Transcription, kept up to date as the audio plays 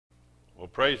Well,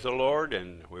 praise the Lord,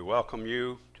 and we welcome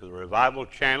you to the Revival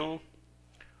Channel.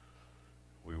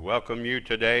 We welcome you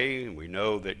today, and we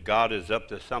know that God is up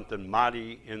to something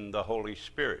mighty in the Holy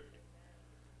Spirit.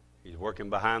 He's working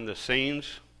behind the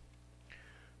scenes.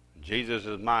 Jesus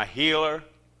is my healer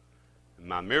and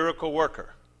my miracle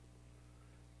worker.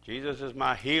 Jesus is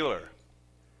my healer,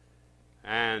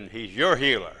 and He's your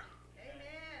healer.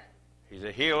 Amen. He's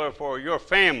a healer for your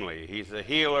family. He's a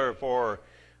healer for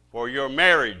your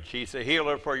marriage. He's a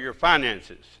healer for your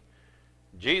finances.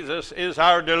 Jesus is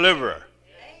our deliverer.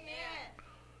 Amen.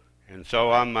 And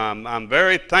so I'm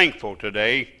very thankful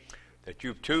today that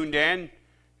you've tuned in,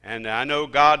 and I know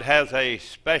God has a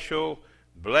special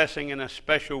blessing and a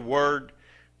special word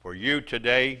for you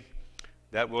today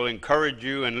that will encourage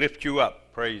you and lift you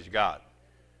up. Praise God.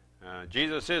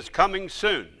 Jesus is coming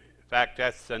soon. In fact,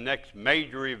 that's the next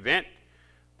major event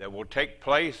that will take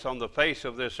place on the face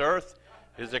of this earth,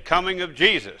 is the coming of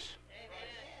Jesus. Amen.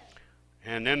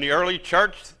 And in the early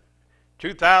church,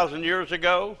 2,000 years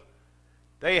ago,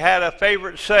 they had a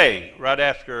favorite saying right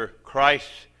after Christ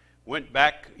went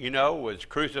back, was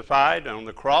crucified on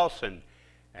the cross, and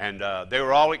they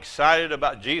were all excited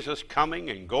about Jesus coming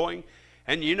and going.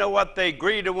 And you know what? They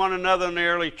agreed to one another in the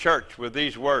early church with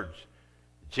these words: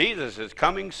 Jesus is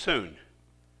coming soon.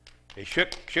 They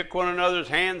shook one another's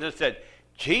hands and said,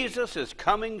 Jesus is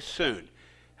coming soon.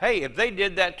 Hey, if they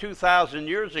did that 2,000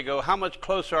 years ago, how much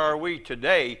closer are we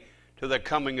today to the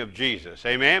coming of Jesus?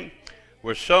 Amen?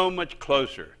 We're so much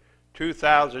closer,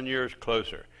 2,000 years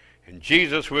closer. And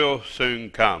Jesus will soon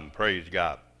come. Praise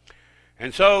God.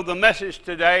 And so the message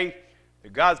today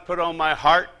that God's put on my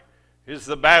heart is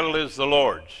the battle is the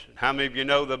Lord's. How many of you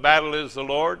know the battle is the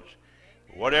Lord's?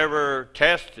 Whatever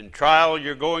test and trial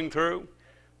you're going through,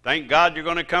 thank God you're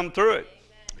going to come through it.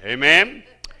 Amen?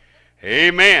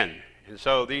 Amen. And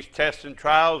so these tests and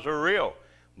trials are real,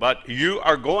 but you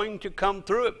are going to come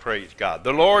through it, praise God.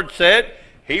 The Lord said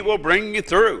He will bring you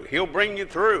through. He'll bring you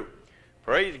through.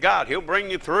 Praise God. He'll bring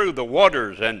you through the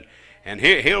waters, and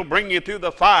He'll bring you through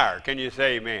the fire. Can you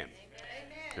say amen?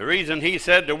 Amen? The reason He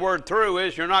said the word through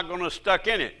is you're not going to stuck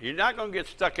in it. You're not going to get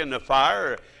stuck in the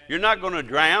fire. You're not going to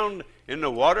drown in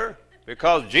the water,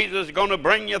 because Jesus is going to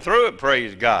bring you through it,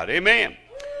 praise God. Amen.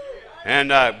 And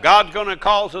God's going to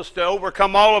cause us to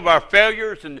overcome all of our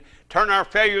failures and turn our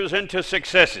failures into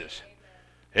successes.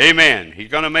 Amen. He's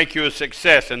going to make you a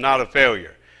success and not a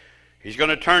failure. He's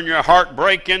going to turn your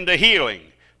heartbreak into healing.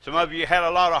 Some of you had a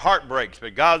lot of heartbreaks,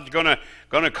 but God's going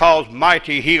to cause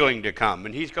mighty healing to come.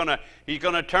 And He's going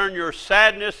to turn your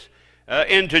sadness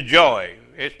into joy.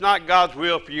 It's not God's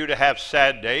will for you to have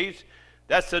sad days.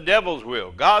 That's the devil's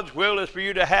will. God's will is for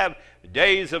you to have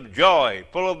days of joy,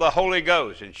 full of the Holy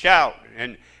Ghost, and shout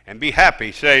and be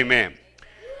happy. Say amen.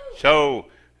 So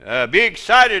be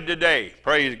excited today,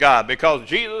 praise God, because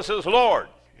Jesus is Lord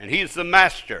and He's the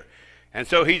Master. And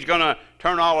so He's going to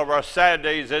turn all of our sad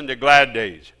days into glad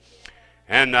days.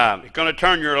 And He's going to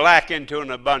turn your lack into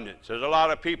an abundance. There's a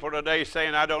lot of people today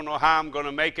saying, I don't know how I'm going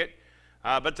to make it.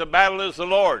 But the battle is the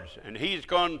Lord's, and He's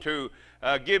going to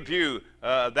give you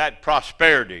that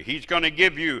prosperity. He's going to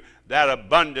give you that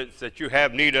abundance that you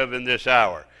have need of in this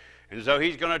hour. And so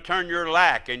He's going to turn your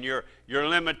lack and your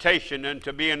limitation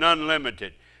into being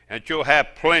unlimited, and you'll have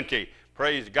plenty,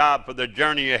 praise God, for the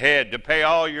journey ahead to pay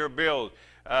all your bills.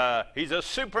 He's a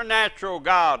supernatural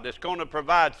God that's going to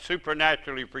provide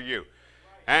supernaturally for you.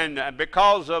 And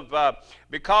because of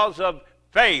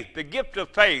faith, the gift of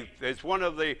faith is one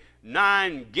of the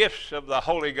 9 gifts of the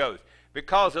Holy Ghost.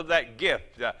 Because of that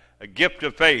gift, a gift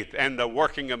of faith and the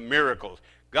working of miracles,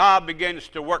 God begins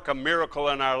to work a miracle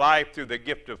in our life through the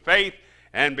gift of faith,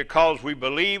 and because we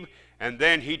believe, and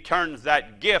then He turns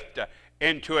that gift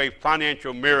into a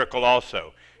financial miracle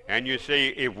also. And you see,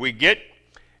 if we get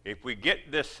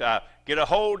this, get a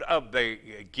hold of the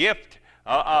gift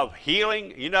of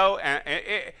healing,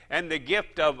 and the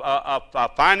gift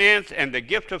of finance and the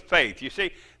gift of faith. You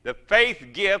see, the faith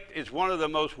gift is one of the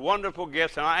most wonderful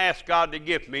gifts, and I ask God to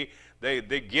give me the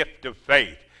gift of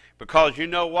faith. Because you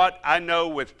know what? I know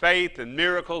with faith and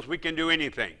miracles we can do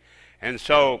anything. And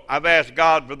so I've asked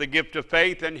God for the gift of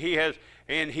faith, and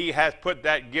He has put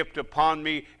that gift upon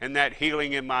me and that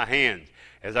healing in my hands.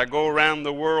 As I go around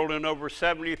the world in over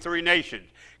 73 nations,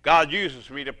 God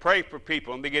uses me to pray for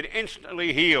people, and they get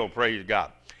instantly healed, praise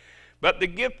God. But the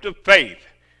gift of faith,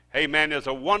 amen, is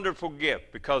a wonderful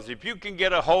gift, because if you can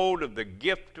get a hold of the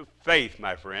gift of faith,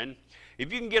 my friend,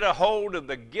 if you can get a hold of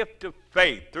the gift of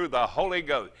faith through the Holy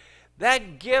Ghost,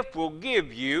 that gift will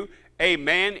give you,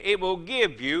 amen, it will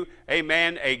give you,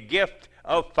 amen, a gift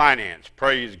of finance.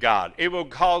 Praise God. It will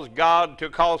cause God to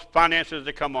cause finances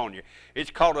to come on you.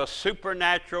 It's called a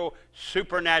supernatural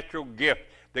gift,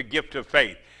 the gift of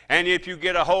faith. And if you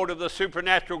get a hold of the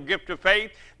supernatural gift of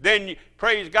faith, then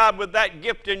praise God, with that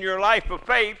gift in your life of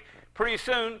faith, pretty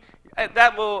soon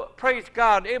that will, praise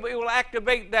God, it will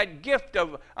activate that gift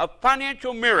of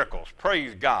financial miracles,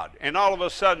 praise God. And all of a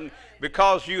sudden,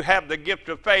 because you have the gift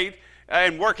of faith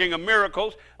and working of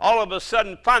miracles, all of a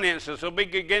sudden finances will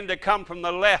begin to come from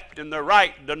the left and the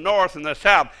right, the north and the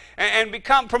south, and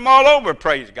become from all over,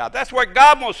 praise God. That's what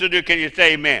God wants to do. Can you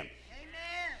say amen?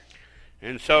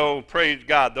 And so, praise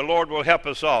God, the Lord will help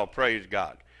us all, praise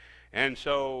God. And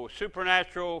so,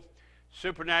 supernatural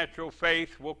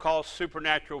faith will cause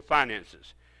supernatural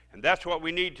finances. And that's what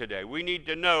we need today. We need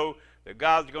to know that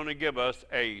God's going to give us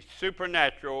a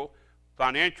supernatural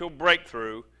financial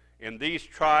breakthrough in these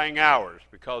trying hours,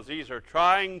 because these are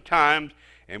trying times,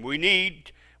 and we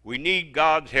need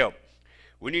God's help.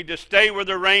 We need to stay where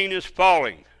the rain is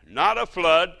falling, not a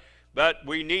flood, but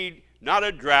we need not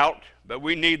a drought, but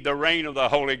we need the rain of the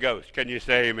Holy Ghost. Can you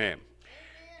say amen?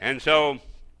 And so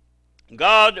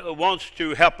God wants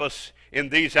to help us in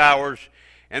these hours,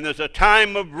 and there's a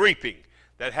time of reaping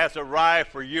that has arrived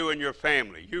for you and your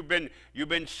family. You've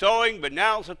been sowing, but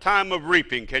now's the time of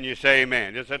reaping. Can you say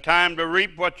amen? It's a time to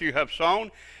reap what you have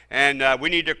sown, and we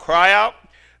need to cry out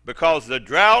because the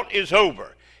drought is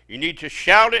over. You need to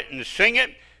shout it and sing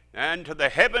it and to the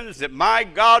heavens that my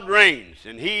God reigns,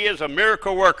 and he is a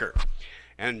miracle worker.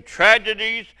 And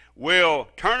tragedies will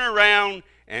turn around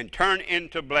and turn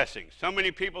into blessings. So many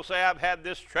people say, I've had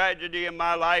this tragedy in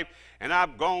my life, and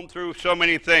I've gone through so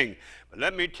many things. But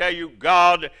let me tell you,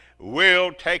 God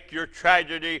will take your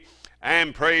tragedy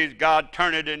and, praise God,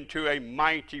 turn it into a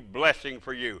mighty blessing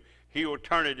for you. He will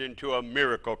turn it into a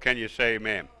miracle. Can you say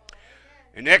amen?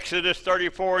 In Exodus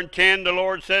 34:10, the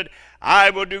Lord said,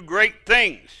 I will do great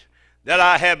things that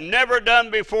I have never done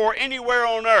before anywhere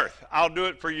on earth. I'll do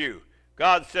it for you.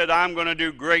 God said, I'm going to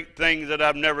do great things that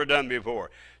I've never done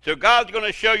before. So God's going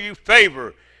to show you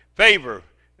favor,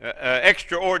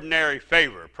 extraordinary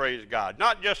favor, praise God.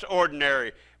 Not just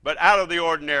ordinary, but out of the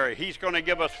ordinary. He's going to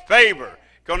give us favor,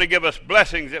 going to give us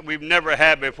blessings that we've never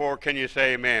had before. Can you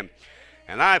say amen?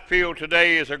 And I feel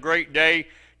today is a great day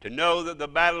to know that the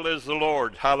battle is the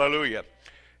Lord's. Hallelujah.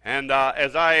 And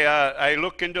as I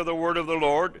look into the word of the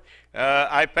Lord,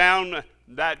 I found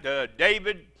that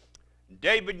David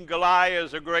and Goliath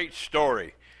is a great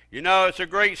story. You know, it's a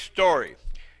great story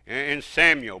in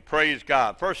Samuel. Praise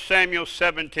God. 1 Samuel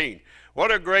 17.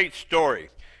 What a great story.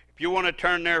 If you want to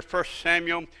turn there, 1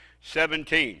 Samuel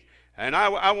 17. And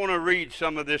I want to read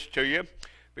some of this to you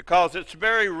because it's a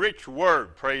very rich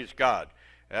word. Praise God.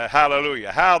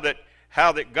 Hallelujah. How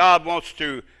that God wants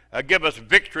to give us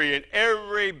victory in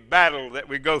every battle that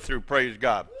we go through. Praise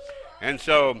God. And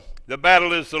so the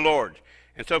battle is the Lord's.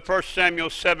 And so 1 Samuel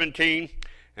 17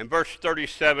 and verse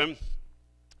 37,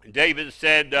 David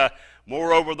said,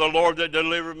 moreover, the Lord that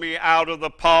delivered me out of the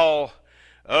paw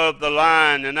of the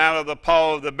lion and out of the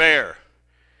paw of the bear,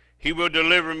 he will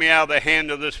deliver me out of the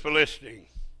hand of this Philistine.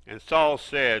 And Saul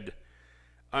said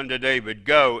unto David,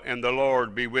 go, and the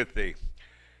Lord be with thee.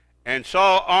 And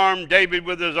Saul armed David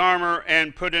with his armor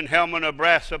and put an helmet of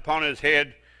brass upon his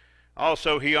head.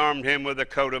 Also he armed him with a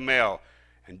coat of mail.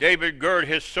 And David girded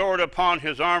his sword upon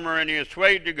his armor, and he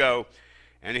assayed to go,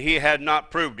 and he had not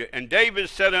proved it. And David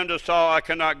said unto Saul, I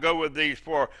cannot go with these,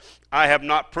 for I have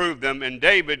not proved them. And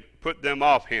David put them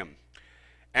off him.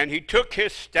 And he took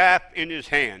his staff in his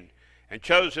hand, and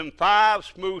chose him 5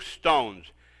 smooth stones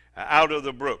out of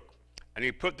the brook. And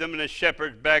he put them in a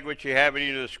shepherd's bag, which he had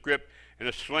in a scrip, and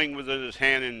a sling was in his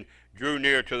hand, and drew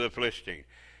near to the Philistine.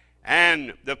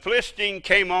 And the Philistine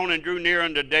came on and drew near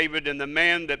unto David, and the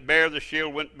man that bare the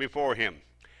shield went before him.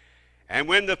 And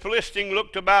when the Philistine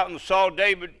looked about and saw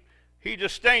David, he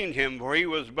disdained him, for he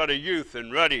was but a youth,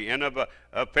 and ruddy, and of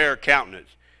a fair countenance.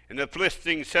 And the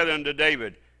Philistine said unto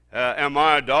David, am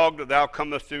I a dog that thou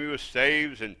comest to me with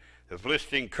staves? And the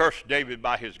Philistine cursed David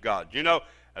by his gods. You know,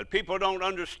 people don't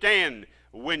understand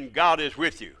when God is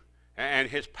with you, and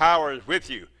his power is with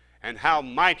you, and how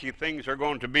mighty things are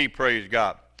going to be, praise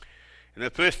God. And the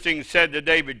Philistine said to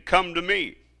David, come to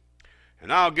me,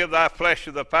 and I'll give thy flesh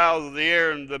to the fowls of the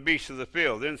air and the beasts of the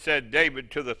field. Then said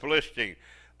David to the Philistine,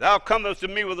 thou comest to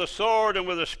me with a sword and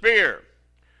with a spear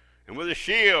and with a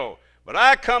shield, but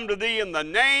I come to thee in the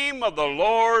name of the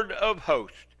Lord of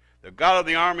hosts, the God of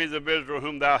the armies of Israel,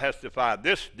 whom thou hast defied.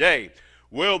 This day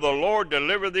will the Lord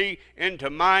deliver thee into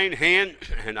mine hand,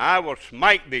 and I will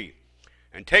smite thee,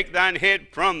 and take thine head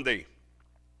from thee.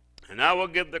 And I will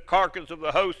give the carcass of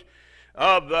the host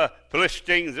of the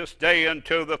Philistines this day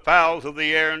unto the fowls of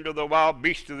the air and to the wild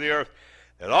beasts of the earth,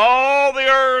 that all the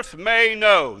earth may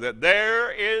know that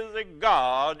there is a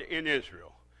God in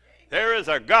Israel. There is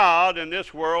a God in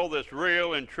this world that's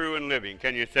real and true and living.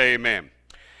 Can you say amen?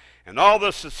 And all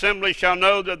this assembly shall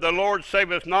know that the Lord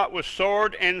saveth not with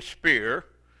sword and spear,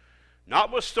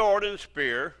 not with sword and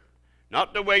spear,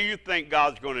 not the way you think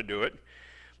God's going to do it,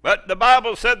 but the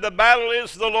Bible said the battle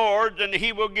is the Lord's and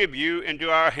he will give you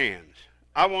into our hands.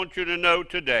 I want you to know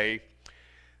today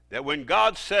that when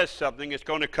God says something, it's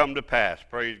going to come to pass.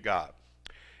 Praise God.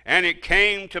 And it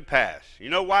came to pass. You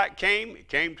know why it came? It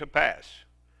came to pass.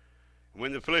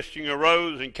 When the Philistine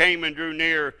arose and came and drew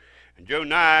near and drew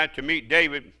nigh to meet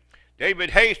David, David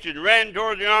hasted and ran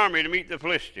toward the army to meet the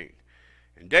Philistine.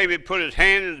 And David put his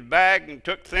hand in his bag and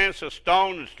took thence a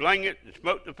stone and slang it and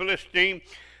smote the Philistine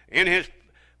in his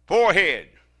forehead,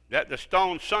 that the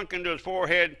stone sunk into his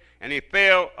forehead, and he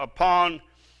fell upon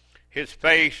his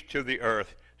face to the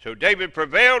earth. So David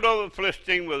prevailed over the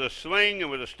Philistine with a sling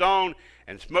and with a stone,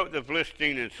 and smote the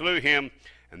Philistine and slew him,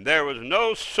 and there was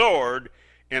no sword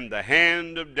in the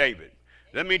hand of David.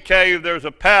 Let me tell you, there's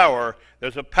a power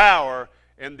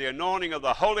in the anointing of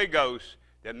the Holy Ghost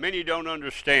that many don't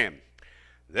understand.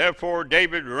 Therefore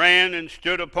David ran and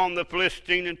stood upon the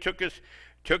Philistine and took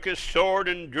his sword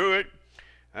and drew it,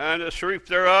 and the sheath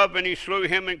thereof, and he slew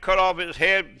him and cut off his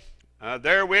head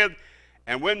therewith.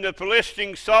 And when the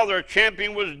Philistines saw their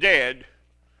champion was dead,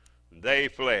 they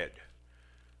fled.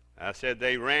 I said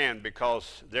they ran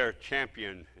because their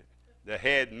champion, the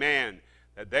head man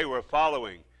that they were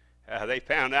following, they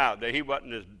found out that he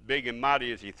wasn't as big and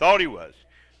mighty as he thought he was.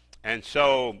 And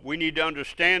so we need to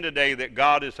understand today that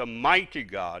God is a mighty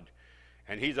God,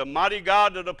 and he's a mighty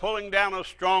God to the pulling down of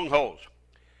strongholds.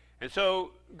 And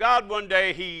so God one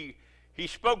day, he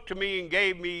spoke to me and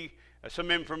gave me some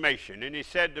information, and he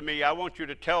said to me, I want you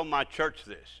to tell my church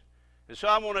this. And so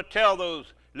I want to tell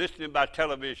those listening by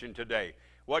television today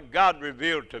what God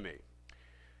revealed to me.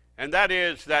 And that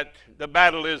is that the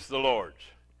battle is the Lord's.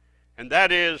 And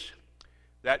that is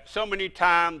that so many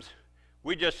times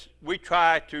we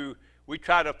try to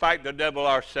fight the devil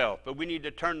ourselves, but we need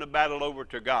to turn the battle over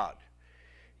to God.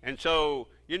 And so,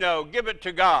 give it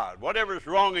to God. Whatever's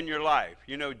wrong in your life.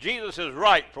 Jesus is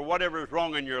right for whatever is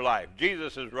wrong in your life.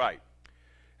 Jesus is right.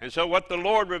 And so what the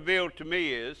Lord revealed to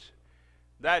me is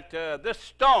that this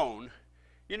stone,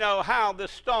 how this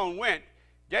stone went.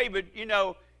 David,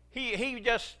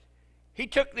 he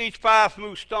took these 5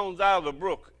 smooth stones out of the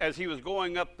brook as he was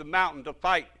going up the mountain to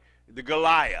fight the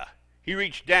Goliath. He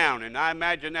reached down, and I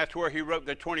imagine that's where he wrote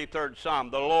the 23rd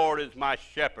Psalm. The Lord is my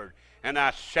shepherd, and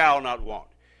I shall not want.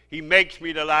 He makes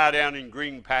me to lie down in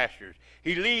green pastures.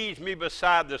 He leads me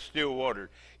beside the still waters.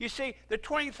 You see, the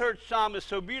 23rd Psalm is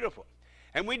so beautiful.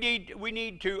 And we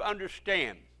need to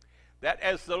understand that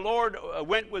as the Lord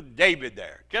went with David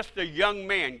there, just a young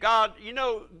man, God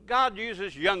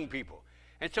uses young people.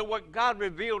 And so what God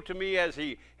revealed to me as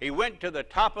he went to the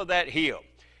top of that hill,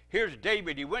 here's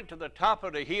David. He went to the top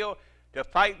of the hill to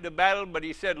fight the battle, but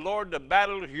he said, Lord, the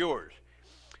battle is yours.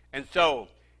 And so,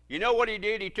 you know what he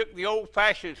did? He took the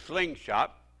old-fashioned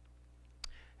slingshot,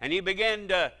 and he began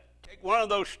to take one of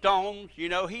those stones.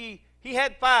 He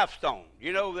had 5 stones.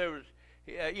 There was,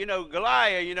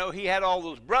 Goliath, he had all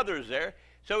those brothers there,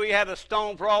 so he had a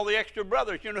stone for all the extra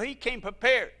brothers. He came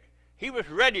prepared. He was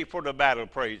ready for the battle,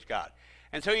 praise God.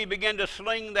 And so he began to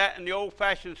sling that in the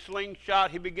old-fashioned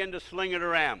slingshot. He began to sling it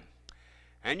around.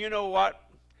 And you know what?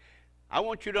 I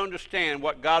want you to understand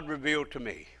what God revealed to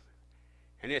me.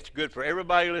 And it's good for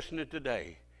everybody listening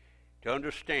today to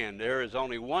understand there is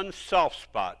only one soft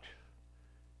spot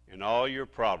in all your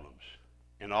problems,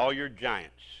 in all your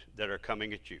giants that are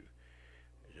coming at you.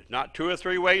 There's not 2 or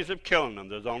 3 ways of killing them.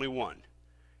 There's only one.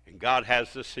 And God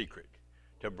has the secret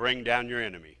to bring down your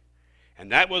enemy.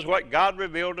 And that was what God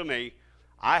revealed to me.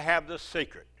 I have the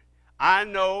secret. I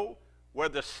know where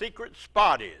the secret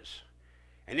spot is.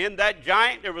 And in that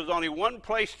giant, there was only one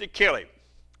place to kill him.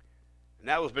 And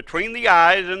that was between the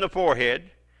eyes and the forehead.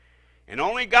 And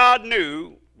only God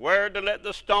knew where to let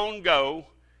the stone go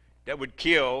that would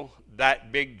kill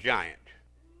that big giant.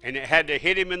 And it had to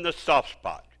hit him in the soft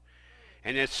spot.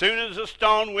 And as soon as the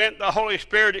stone went, the Holy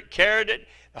Spirit carried it.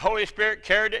 The Holy Spirit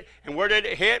carried it. And where did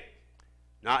it hit?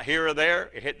 Not here or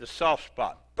there. It hit the soft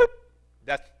spot. Boop.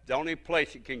 That's the only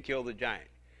place it can kill the giant.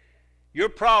 Your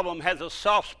problem has a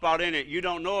soft spot in it. You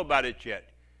don't know about it yet.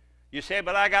 You say,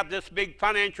 but I got this big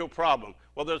financial problem.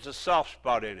 Well, there's a soft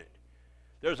spot in it.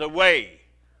 There's a way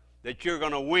that you're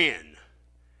going to win.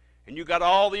 And you got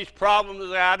all these problems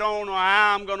that I don't know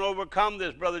how I'm going to overcome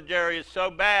this, Brother Jerry. It's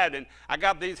so bad. And I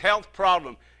got these health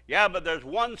problems. Yeah, but there's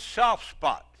one soft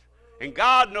spot. And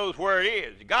God knows where it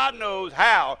is. God knows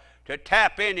how to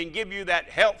tap in and give you that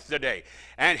health today.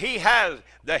 And he has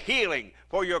the healing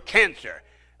for your cancer,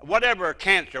 whatever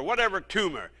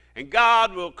tumor. And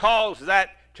God will cause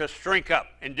that to shrink up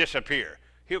and disappear.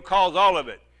 He'll cause all of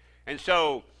it. And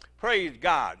so, praise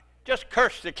God. Just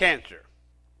curse the cancer.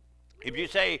 If you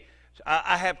say,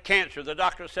 I have cancer, the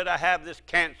doctor said I have this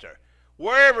cancer,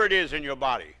 wherever it is in your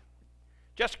body,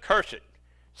 just curse it.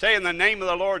 Say, in the name of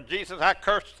the Lord Jesus, I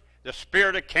curse the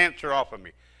spirit of cancer off of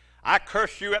me. I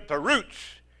curse you at the roots.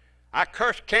 I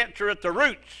curse cancer at the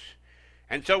roots.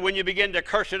 And so when you begin to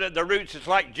curse it at the roots, it's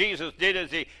like Jesus did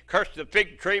as he cursed the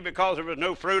fig tree because there was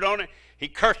no fruit on it. He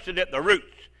cursed it at the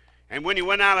roots. And when he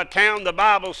went out of town, the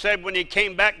Bible said when he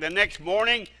came back the next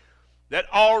morning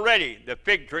that already the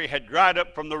fig tree had dried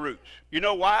up from the roots. You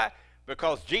know why?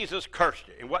 Because Jesus cursed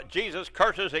it. And what Jesus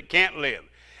curses, it can't live.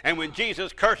 And when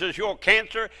Jesus curses your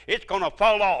cancer, it's going to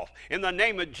fall off. In the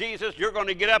name of Jesus, you're going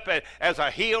to get up as a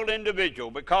healed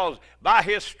individual, because by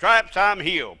his stripes I'm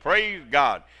healed. Praise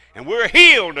God. And we're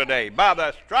healed today by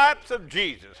the stripes of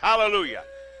Jesus. Hallelujah.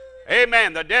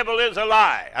 Amen. The devil is a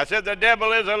lie. I said the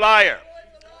devil is a liar.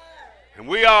 And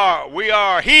we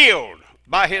are healed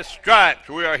by his stripes.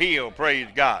 We are healed. Praise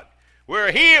God.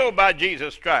 We're healed by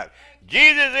Jesus' stripes.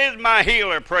 Jesus is my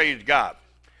healer. Praise God.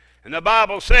 And the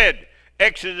Bible said,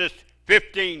 Exodus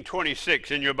 15:26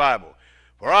 in your Bible,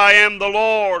 for I am the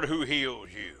Lord who heals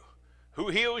you. Who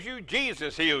heals you?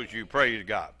 Jesus heals you. Praise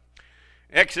God.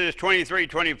 Exodus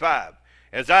 23:25,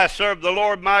 as I serve the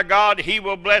Lord my God, he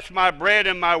will bless my bread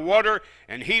and my water,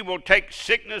 and he will take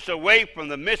sickness away from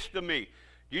the midst of me.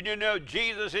 You do know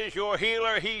Jesus is your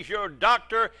healer. He's your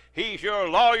doctor. He's your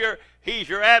lawyer. He's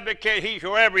your advocate. He's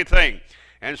your everything.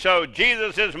 And so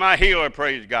Jesus is my healer.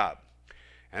 Praise God.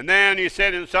 And then he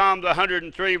said in Psalms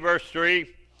 103, verse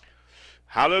 3,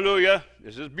 hallelujah,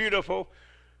 this is beautiful.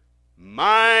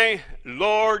 My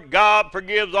Lord God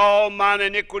forgives all mine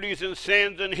iniquities and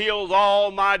sins and heals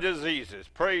all my diseases.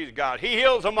 Praise God. He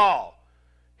heals them all.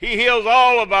 He heals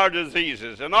all of our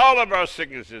diseases and all of our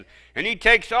sicknesses. And he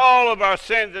takes all of our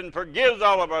sins and forgives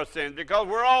all of our sins, because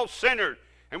we're all sinners.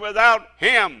 And without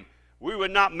him, we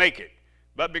would not make it.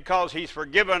 But because he's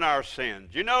forgiven our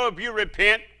sins. You know, if you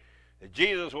repent, that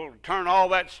Jesus will turn all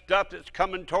that stuff that's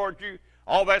coming towards you,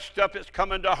 all that stuff that's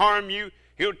coming to harm you,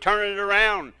 he'll turn it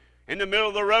around in the middle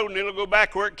of the road and it'll go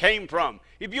back where it came from.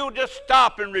 If you'll just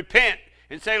stop and repent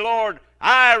and say, Lord,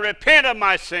 I repent of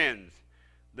my sins,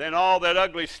 then all that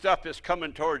ugly stuff that's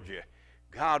coming towards you,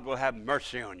 God will have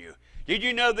mercy on you. Did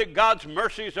you know that God's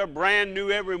mercies are brand new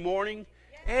every morning?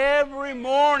 Yes. Every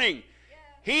morning.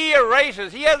 He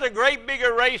erases. He has a great big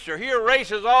eraser. He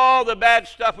erases all the bad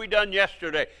stuff we done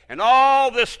yesterday and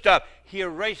all this stuff. He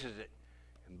erases it.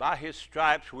 And by his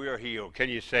stripes we are healed. Can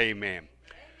you say amen?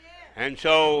 Amen. And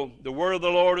so the word of the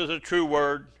Lord is a true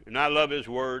word, and I love his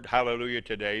word. Hallelujah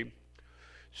today.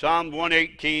 Psalm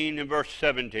 118 and verse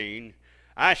 17.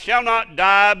 I shall not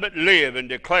die but live and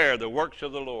declare the works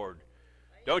of the Lord.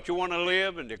 Don't you want to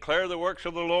live and declare the works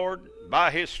of the Lord? By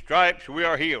his stripes we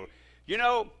are healed. You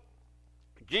know,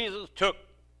 Jesus took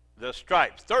the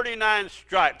stripes, 39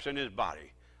 stripes in his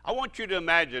body. I want you to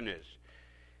imagine this.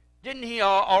 Didn't he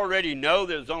already know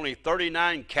there's only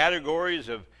 39 categories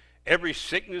of every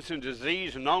sickness and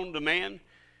disease known to man?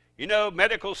 You know,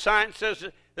 medical science says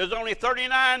there's only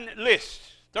 39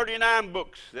 lists, 39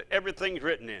 books that everything's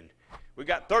written in. We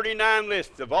got 39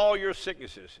 lists of all your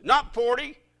sicknesses, not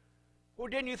 40. Well,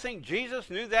 didn't you think Jesus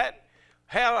knew that?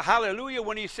 Hallelujah,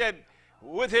 when he said,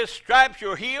 with his stripes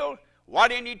you're healed. Why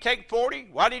didn't he take 40?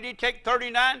 Why did he take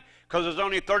 39? Because there's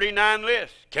only 39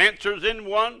 lists. Cancer's in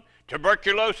one,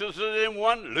 tuberculosis is in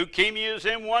one, leukemia is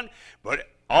in one, but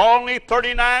only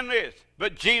 39 lists.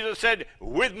 But Jesus said,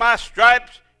 with my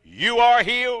stripes, you are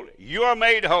healed, you are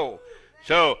made whole.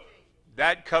 So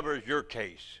that covers your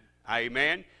case.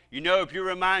 Amen. You know, if you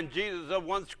remind Jesus of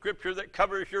one scripture that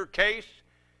covers your case,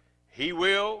 he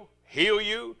will heal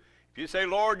you. If you say,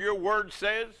 Lord, your word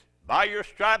says, by your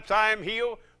stripes I am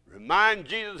healed, remind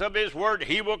Jesus of his word.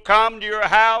 He will come to your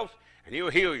house and he'll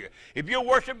heal you. If you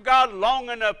worship God long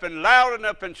enough and loud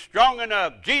enough and strong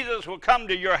enough, Jesus will come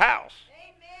to your house.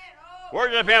 Amen. Oh,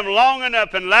 worship him long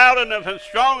enough and loud enough and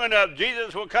strong enough,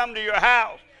 Jesus will come to your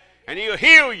house and he'll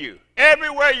heal you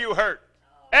everywhere you hurt.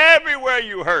 Everywhere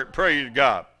you hurt. Praise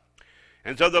God.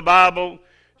 And so the Bible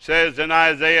says in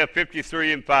Isaiah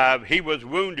 53 and 5, he was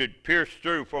wounded, pierced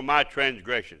through for my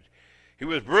transgressions. He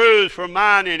was bruised for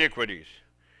mine iniquities.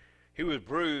 He was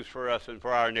bruised for us and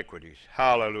for our iniquities.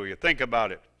 Hallelujah. Think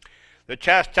about it. The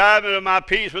chastisement of my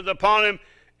peace was upon him,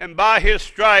 and by his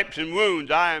stripes and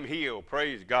wounds I am healed.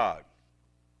 Praise God.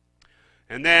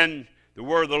 And then the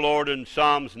word of the Lord in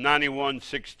Psalms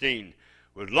 91:16.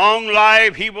 With long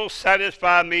life he will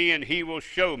satisfy me, and he will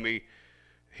show me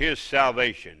his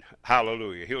salvation.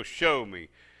 Hallelujah. He'll show me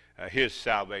his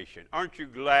salvation. Aren't you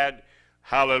glad,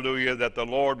 hallelujah, that the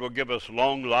Lord will give us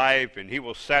long life and he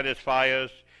will satisfy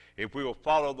us if we will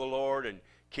follow the Lord and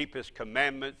keep his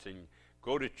commandments and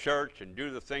go to church and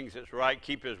do the things that's right,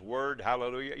 keep his word.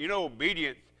 Hallelujah. You know,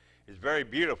 obedience is very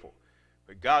beautiful.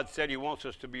 But God said he wants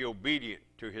us to be obedient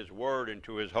to his word and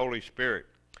to his Holy Spirit.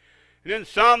 And in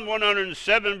Psalm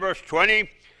 107, verse 20,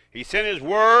 he sent his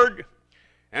word,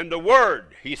 and the word,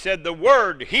 he said, the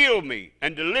word healed me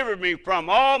and delivered me from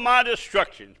all my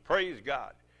destructions. Praise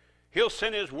God. He'll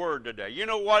send his word today. You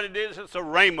know what it is? It's a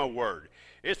rhema word.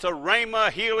 It's a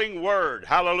rhema healing word.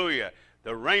 Hallelujah.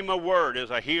 The rhema word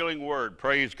is a healing word.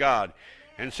 Praise God.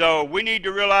 And so we need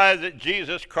to realize that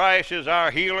Jesus Christ is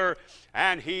our healer,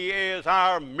 and he is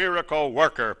our miracle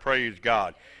worker. Praise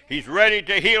God. He's ready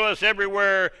to heal us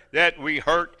everywhere that we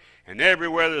hurt and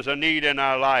everywhere there's a need in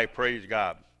our life. Praise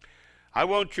God. I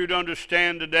want you to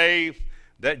understand today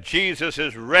that Jesus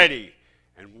is ready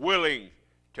and willing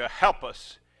to help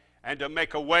us and to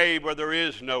make a way where there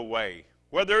is no way.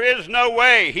 Where there is no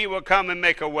way, he will come and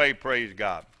make a way. Praise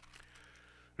God.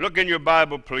 Look in your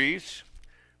Bible, please.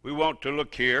 We want to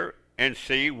look here and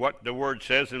see what the word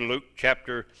says in Luke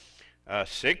chapter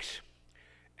 6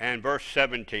 and verse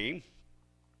 17.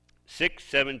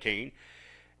 6:17.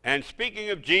 And speaking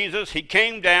of Jesus, he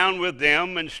came down with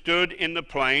them and stood in the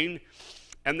plain,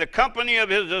 and the company of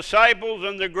his disciples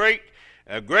and the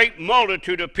great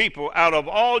multitude of people out of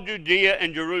all Judea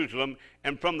and Jerusalem,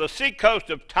 and from the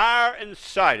seacoast of Tyre and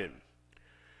Sidon,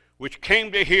 which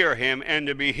came to hear him and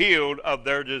to be healed of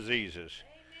their diseases.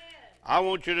 Amen. I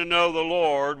want you to know the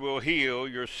Lord will heal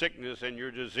your sickness and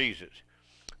your diseases.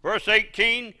 Verse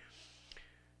 18,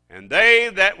 and they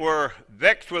that were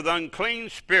vexed with unclean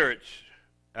spirits,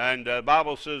 and the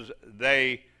Bible says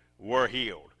they were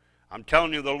healed. I'm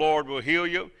telling you, the Lord will heal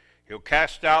you. He'll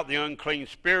cast out the unclean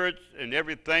spirits and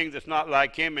everything that's not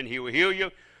like him, and he will heal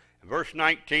you. Verse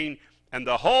 19, and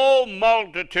the whole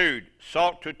multitude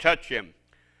sought to touch him,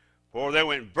 for there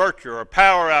went virtue or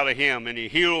power out of him, and he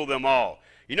healed them all.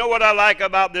 You know what I like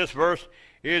about this verse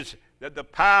is that the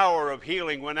power of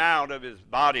healing went out of his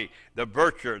body, the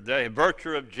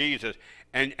virtue of Jesus.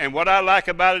 And what I like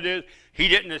about it is he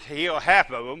didn't heal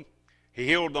half of them, he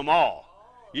healed them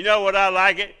all. You know what I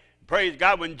like it? Praise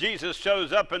God, when Jesus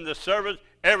shows up in the service,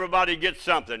 everybody gets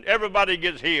something. Everybody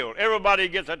gets healed. Everybody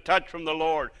gets a touch from the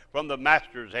Lord, from the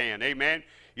Master's hand. Amen.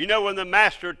 You know, when the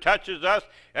Master touches us,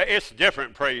 it's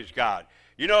different, praise God.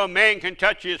 You know, a man can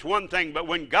touch you, it's one thing, but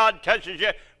when God touches you,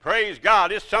 praise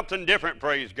God, it's something different,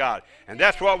 praise God. And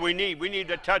that's what we need. We need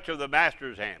the touch of the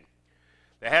Master's hand.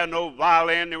 They had no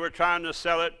violin. They were trying to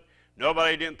sell it.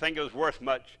 Nobody didn't think it was worth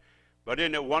much. But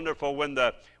isn't it wonderful when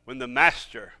the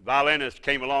master violinist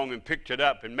came along and picked it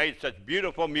up and made such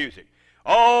beautiful music?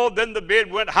 Oh, then the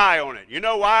bid went high on it. You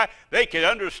know why? They could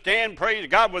understand, praise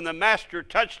God, when the master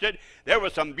touched it, there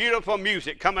was some beautiful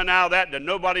music coming out of that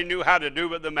nobody knew how to do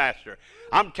but the master.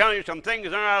 I'm telling you some things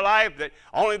in our life that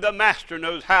only the master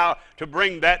knows how to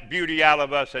bring that beauty out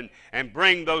of us and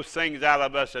bring those things out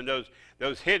of us and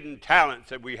those hidden talents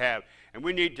that we have. And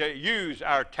we need to use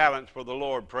our talents for the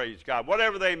Lord, praise God,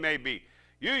 whatever they may be.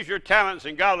 Use your talents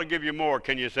and God will give you more.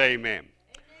 Can you say amen?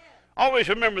 Always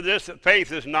remember this, that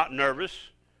faith is not nervous.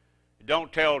 It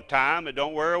don't tell time. It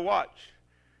don't wear a watch.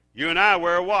 You and I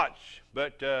wear a watch,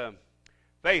 but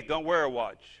faith don't wear a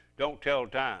watch. Don't tell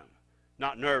time.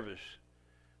 Not nervous.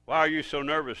 Why are you so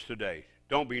nervous today?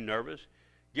 Don't be nervous.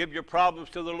 Give your problems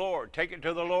to the Lord. Take it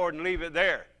to the Lord and leave it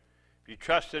there. If you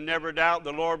trust and never doubt,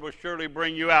 the Lord will surely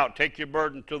bring you out. Take your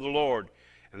burden to the Lord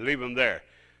and leave them there.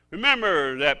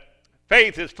 Remember that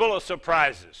faith is full of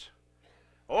surprises.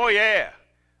 Oh, yeah.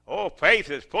 Oh, faith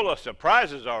is full of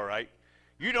surprises, all right.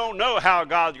 You don't know how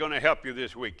God's going to help you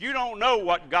this week. You don't know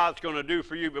what God's going to do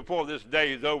for you before this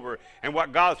day is over and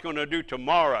what God's going to do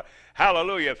tomorrow.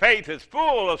 Hallelujah. Faith is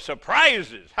full of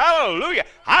surprises. Hallelujah.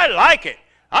 I like it.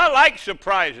 I like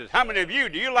surprises. How many of you,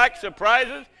 do you like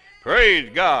surprises? Praise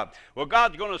God. Well,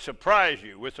 God's going to surprise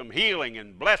you with some healing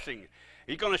and blessing.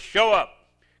 He's going to show up,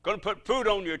 going to put food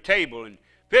on your table and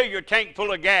fill your tank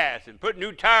full of gas and put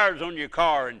new tires on your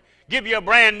car and give you a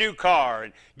brand new car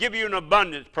and give you an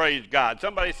abundance, praise God.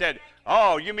 Somebody said,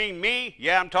 oh, you mean me?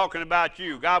 Yeah, I'm talking about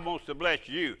you. God wants to bless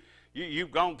you.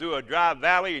 You've gone through a dry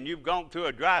valley and you've gone through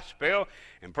a dry spell.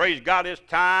 And praise God, it's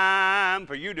time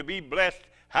for you to be blessed.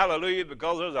 Hallelujah,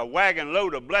 because there's a wagon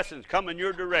load of blessings coming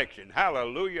your direction.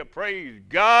 Hallelujah, praise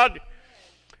God.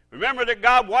 Remember that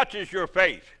God watches your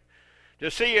faith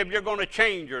to see if you're going to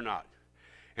change or not.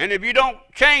 And if you don't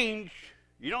change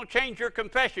your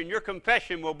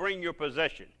confession will bring your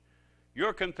possession.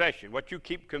 Your confession, what you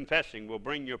keep confessing will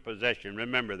bring your possession.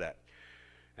 Remember that.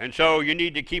 And so you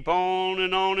need to keep on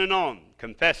and on and on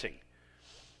confessing.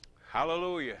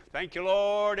 Hallelujah. Thank you,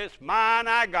 Lord. It's mine.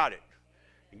 I got it.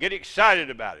 And get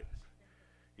excited about it.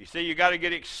 You see, you got to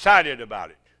get excited about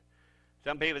it.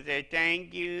 Some people say,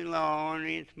 thank you, Lord.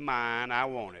 It's mine. I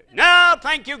want it. No,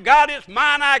 thank you, God. It's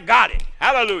mine. I got it.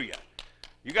 Hallelujah.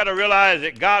 You got to realize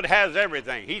that God has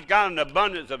everything. He's got an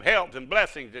abundance of health and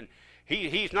blessings, and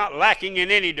He's not lacking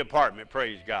in any department,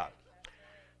 praise God.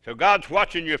 So God's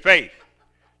watching your faith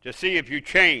to see if you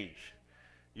change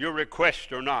your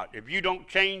request or not. If you don't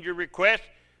change your request,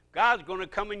 God's going to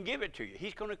come and give it to you.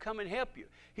 He's going to come and help you.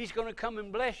 He's going to come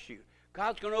and bless you.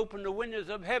 God's going to open the windows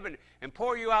of heaven and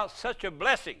pour you out such a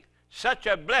blessing, such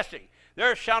a blessing.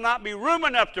 There shall not be room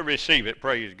enough to receive it,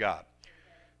 praise God.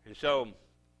 And so,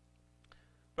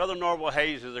 Brother Norval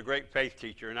Hayes is a great faith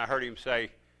teacher, and I heard him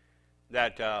say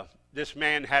that this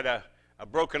man had a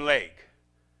broken leg.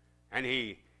 And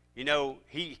he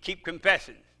keep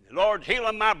confessing, the Lord's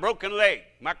healing my broken leg,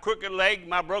 my crooked leg,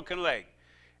 my broken leg.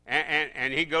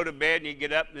 And he'd go to bed and he'd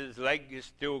get up and his leg is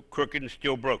still crooked and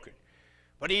still broken.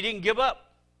 But he didn't give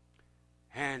up.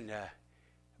 And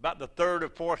about the third or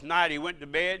fourth night he went to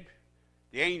bed,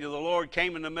 the angel of the Lord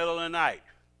came in the middle of the night.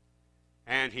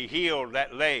 And he healed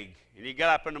that leg. And he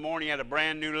got up in the morning, he had a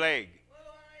brand new leg.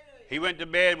 He went to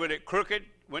bed with it crooked,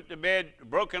 went to bed,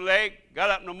 broken leg, got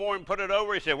up in the morning, put it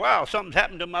over. He said, wow, something's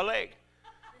happened to my leg.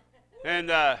 And,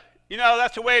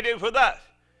 that's the way it is with us.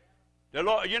 The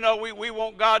Lord, we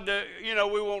want God to,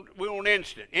 we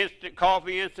want instant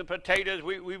coffee, instant potatoes.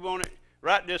 We want it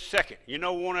right this second. We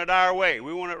want it our way.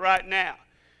 We want it right now.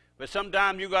 But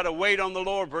sometimes you got to wait on the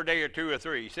Lord for a day or two or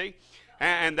three, see?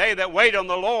 And they that wait on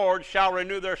the Lord shall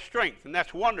renew their strength. And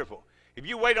that's wonderful. If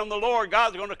you wait on the Lord,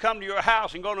 God's going to come to your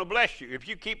house and going to bless you. If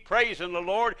you keep praising the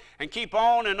Lord and keep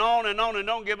on and on and on and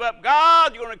don't give up,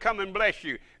 God's going to come and bless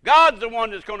you. God's the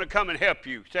one that's going to come and help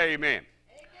you. Say amen.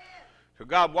 Amen. So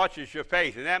God watches your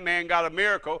faith. And that man got a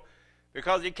miracle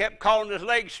because he kept calling his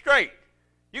legs straight.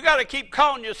 You got to keep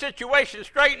calling your situation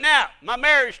straighten out. My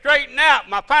marriage straighten out.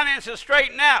 My finances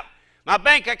straighten out. My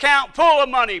bank account full of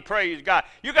money, praise God.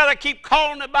 You got to keep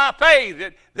calling it by faith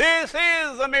that this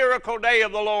is the miracle day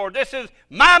of the Lord. This is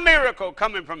my miracle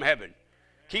coming from heaven.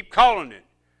 Keep calling it.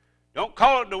 Don't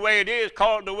call it the way it is.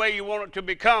 Call it the way you want it to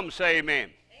become. Say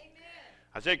amen. Amen.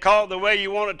 I said call it the way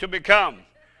you want it to become.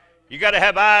 You got to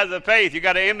have eyes of faith. You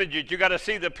got to image it. You got to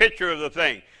see the picture of the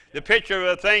thing. The picture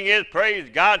of the thing is, praise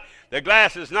God, the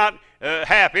glass is not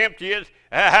half empty. It's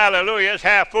hallelujah, it's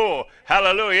half full.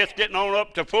 Hallelujah, it's getting on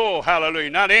up to full. Hallelujah,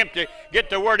 not empty. Get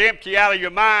the word empty out of your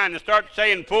mind and start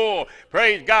saying full.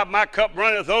 Praise God, my cup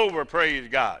runneth over. Praise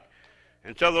God.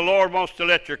 And so the Lord wants to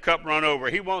let your cup run over.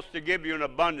 He wants to give you an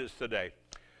abundance today.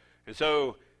 And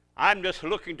so I'm just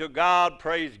looking to God,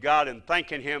 praise God, and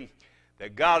thanking Him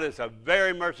that God is a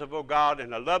very merciful God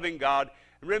and a loving God.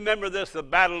 And remember this, the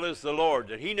battle is the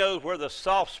Lord's, and He knows where the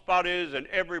soft spot is in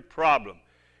every problem.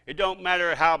 It don't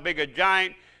matter how big a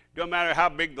giant, don't matter how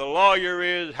big the lawyer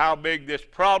is, how big this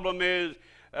problem is.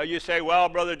 You say, well,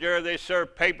 Brother Jerry, they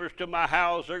serve papers to my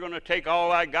house. They're going to take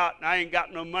all I got, and I ain't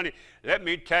got no money. Let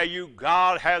me tell you,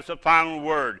 God has the final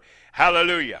word.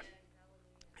 Hallelujah.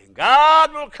 And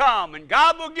God will come, and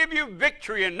God will give you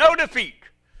victory and no defeat.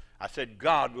 I said,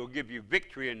 God will give you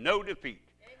victory and no defeat.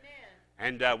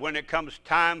 Amen. And when it comes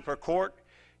time for court,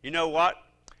 you know what?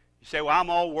 You say, well, I'm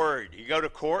all worried. You go to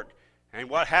court, and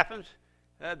what happens?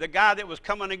 The guy that was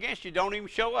coming against you don't even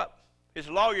show up. His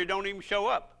lawyer don't even show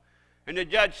up. And the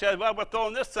judge says, well, we're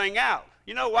throwing this thing out.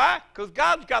 You know why? Because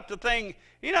God's got the thing,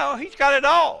 He's got it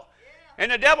all. Yeah.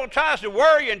 And the devil tries to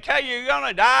worry you and tell you you're going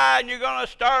to die and you're going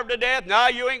to starve to death. No,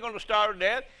 you ain't going to starve to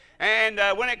death. And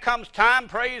when it comes time,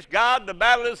 praise God, the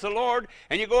battle is the Lord,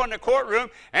 and you go in the courtroom,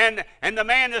 and the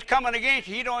man that's coming against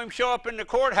you, he don't even show up in the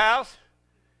courthouse.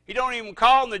 He don't even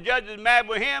call, and the judge is mad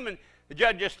with him, and the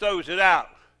judge just throws it out.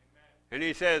 And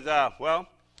he says, well,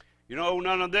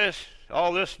 none of this,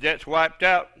 all this debt's wiped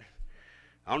out.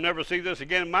 I'll never see this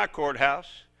again in my courthouse.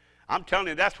 I'm telling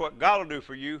you, that's what God will do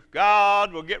for you.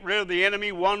 God will get rid of the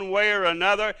enemy one way or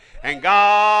another, and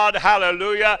God,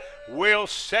 hallelujah, will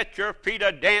set your feet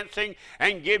a-dancing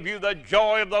and give you the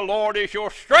joy of the Lord is your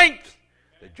strength.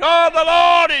 The joy of the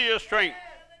Lord is your strength.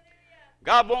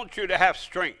 God wants you to have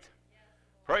strength.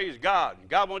 Praise God.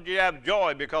 God wants you to have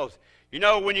joy because,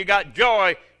 when you got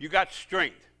joy, you got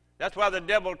strength. That's why the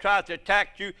devil tries to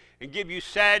attack you and give you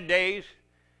sad days,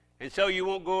 and so you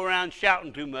won't go around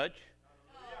shouting too much.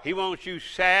 He wants you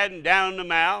sad and down in the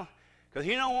mouth. Because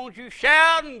he don't want you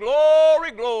shouting,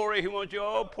 glory, glory. He wants you,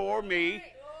 oh, poor me.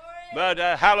 But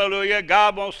hallelujah,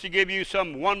 God wants to give you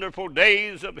some wonderful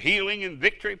days of healing and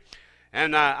victory.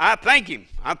 And I thank him.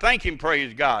 I thank him,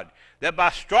 praise God, that by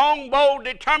strong, bold,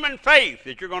 determined faith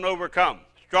that you're going to overcome.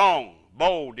 Strong,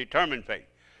 bold, determined faith.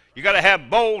 You got to have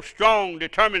bold, strong,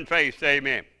 determined faith. Say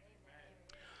amen.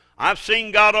 I've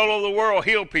seen God all over the world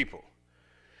heal people.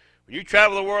 When you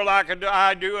travel the world like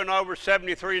I do in over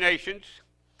 73 nations,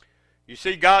 you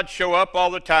see God show up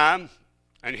all the time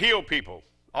and heal people.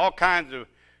 All kinds of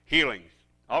healings.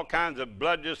 All kinds of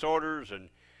blood disorders and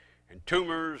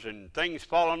tumors and things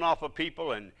falling off of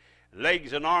people and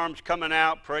legs and arms coming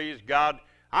out. Praise God.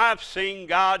 I've seen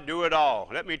God do it all.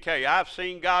 Let me tell you, I've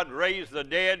seen God raise the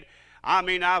dead. I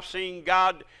mean, I've seen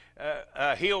God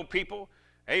heal people.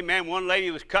 Amen. One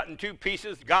lady was cut in 2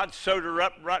 pieces. God sewed her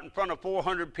up right in front of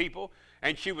 400 people,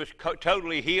 and she was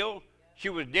totally healed. She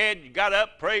was dead, got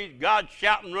up, praise God,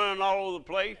 shouting, running all over the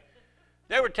place.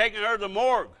 They were taking her to the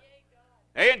morgue.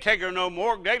 They didn't take her to no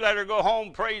morgue. They let her go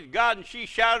home, praise God, and she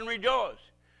shouted and rejoiced.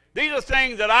 These are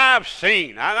things that I've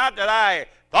seen. Not that I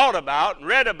thought about and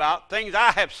read about, things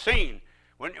I have seen.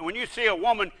 When you see a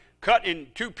woman cut in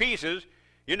 2 pieces,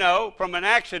 you know, from an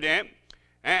accident,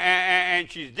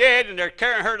 and she's dead, and they're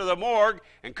carrying her to the morgue,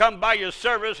 and come by your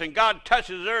service, and God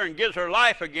touches her and gives her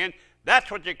life again,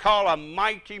 that's what you call a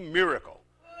mighty miracle.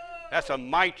 That's a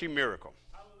mighty miracle.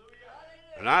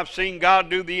 And I've seen God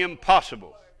do the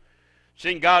impossible.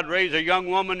 Seen God raise a young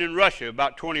woman in Russia,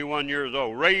 about 21 years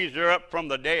old, raised her up from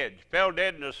the dead, fell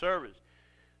dead in the service.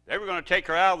 They were going to take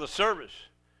her out of the service,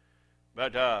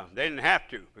 but they didn't have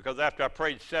to, because after I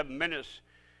prayed 7 minutes,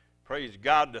 praise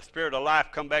God, the spirit of life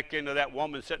come back into that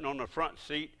woman sitting on the front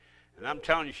seat, and I'm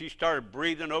telling you, she started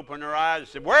breathing, opening her eyes, and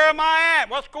said, where am I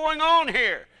at? What's going on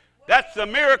here? That's the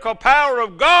miracle power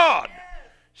of God.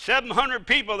 700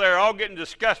 people there all getting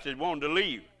disgusted, wanting to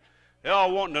leave. They're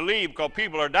all wanting to leave because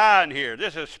people are dying here.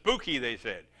 This is spooky, they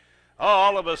said. Oh,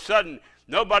 all of a sudden,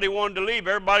 nobody wanted to leave.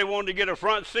 Everybody wanted to get a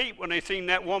front seat when they seen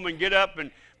that woman get up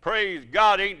and praise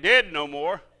God, ain't dead no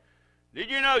more. Did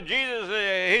you know Jesus,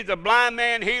 he's a blind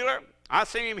man healer? I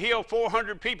seen him heal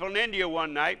 400 people in India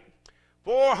one night.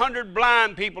 400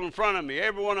 blind people in front of me.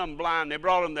 Every one of them blind. They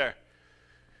brought them there.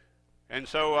 And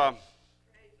so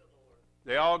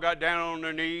they all got down on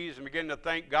their knees and began to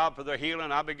thank God for their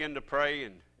healing. I began to pray,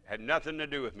 and had nothing to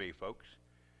do with me, folks.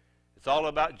 It's all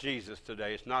about Jesus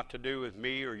today. It's not to do with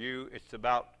me or you. It's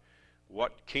about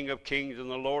what King of Kings and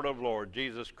the Lord of Lords,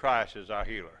 Jesus Christ, is our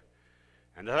healer.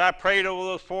 And as I prayed over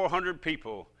those 400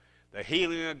 people, the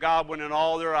healing of God went in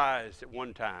all their eyes at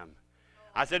one time.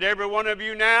 I said, every one of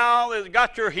you now has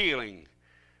got your healing.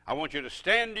 I want you to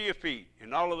stand to your feet.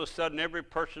 And all of a sudden, every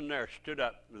person there stood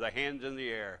up with their hands in the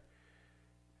air.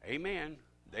 Amen.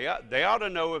 They ought to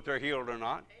know if they're healed or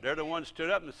not. They're the ones stood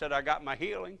up and said, I got my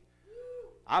healing.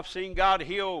 I've seen God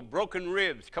heal broken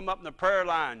ribs, come up in the prayer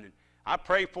line. And I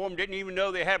prayed for them, didn't even know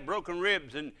they had broken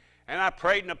ribs. And I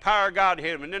prayed and the power of God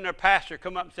hit them. And then their pastor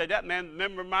come up and said, that man,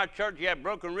 member of my church, he had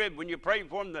broken rib. When you prayed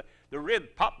for him, the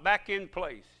rib popped back in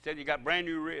place. He said, you got brand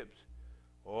new ribs.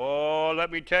 Oh, let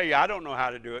me tell you, I don't know how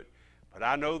to do it. But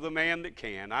I know the man that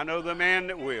can. I know the man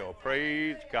that will.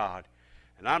 Praise God.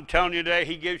 And I'm telling you today,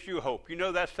 he gives you hope. You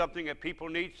know that's something that people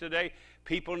need today?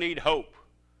 People need hope,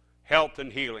 health,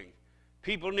 and healing.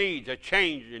 People need a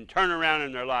change and turnaround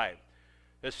in their life.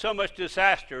 There's so much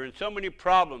disaster and so many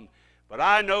problems. But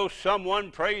I know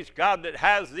someone, praise God, that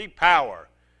has the power.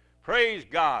 Praise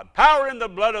God. Power in the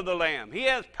blood of the Lamb. He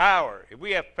has power if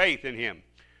we have faith in him,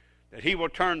 that he will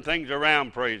turn things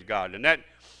around, praise God. And that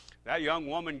young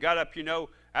woman got up, you know,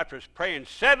 after praying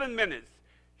 7 minutes,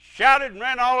 shouted and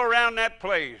ran all around that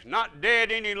place, not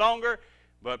dead any longer,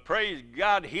 but praise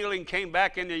God, healing came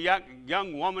back in the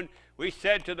young woman. We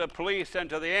said to the police and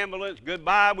to the ambulance,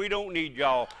 goodbye, we don't need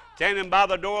y'all. Standing by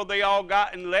the door, they all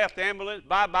got and left the ambulance,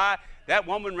 bye-bye. That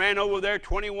woman ran over there,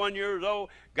 21 years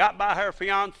old, got by her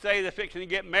fiance, they're fixing to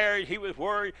get married. He was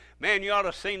worried. Man, you ought to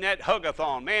have seen that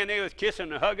hug-a-thon. Man, they was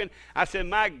kissing and hugging. I said,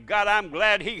 my God, I'm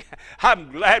glad,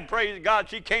 praise God,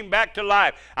 she came back to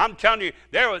life. I'm telling you,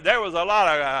 there was a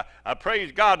lot of,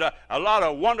 praise God, a lot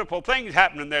of wonderful things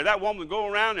happening there. That woman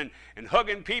going around and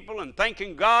hugging people and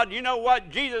thanking God. You know what?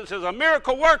 Jesus is a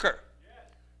miracle worker.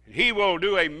 Yes. He will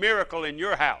do a miracle in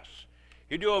your house.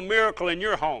 He'll do a miracle in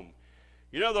your home.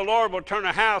 You know, the Lord will turn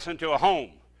a house into a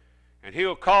home. And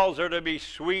he'll cause her to be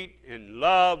sweet and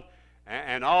love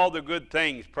and all the good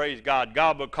things, praise God.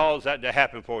 God will cause that to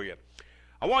happen for you.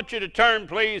 I want you to turn,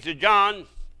 please, to John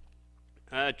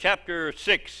chapter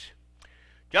 6.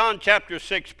 John chapter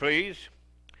 6, please.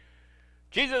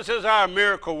 Jesus is our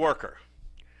miracle worker.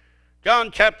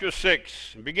 John chapter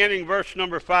 6, beginning verse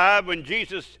number 5, when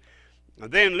Jesus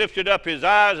then lifted up his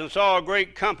eyes and saw a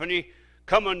great company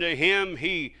come unto him,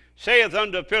 he saith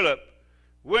unto Philip,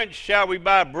 Whence shall we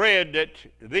buy bread that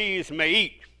these may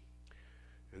eat?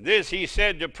 And this he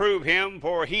said to prove him,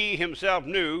 for he himself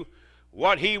knew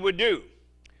what he would do.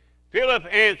 Philip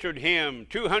answered him,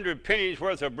 200 pennies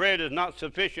worth of bread is not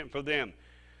sufficient for them,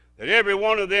 that every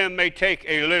one of them may take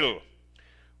a little.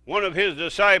 One of his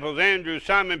disciples, Andrew,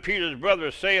 Simon Peter's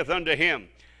brother, saith unto him,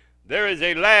 There is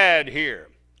a lad here,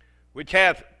 which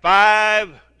hath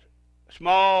 5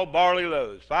 small barley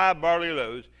loaves, 5 barley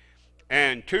loaves,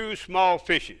 and 2 small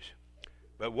fishes.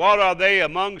 But what are they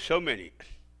among so many?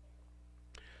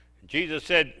 Jesus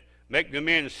said, Make the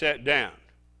men sit down.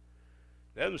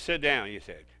 Let them sit down, he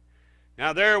said.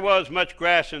 Now there was much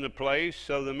grass in the place,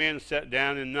 so the men sat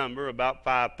down in number about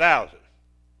 5,000.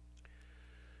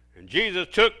 And Jesus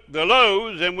took the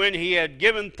loaves, and when he had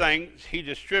given thanks, he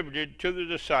distributed to the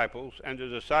disciples, and the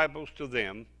disciples to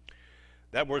them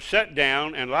that were set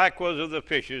down, and likewise of the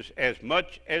fishes, as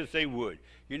much as they would.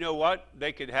 You know what?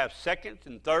 They could have seconds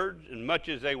and thirds as much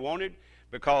as they wanted,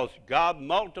 because God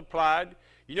multiplied.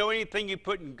 You know, anything you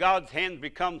put in God's hands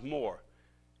becomes more.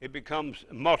 It becomes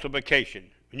multiplication.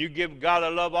 When you give God a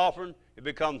love offering, it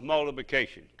becomes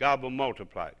multiplication. God will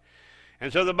multiply it.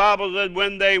 And so the Bible says,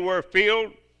 when they were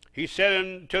filled, he said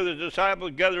unto the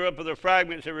disciples, Gather up of the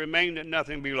fragments that remain, that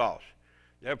nothing be lost.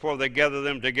 Therefore they gathered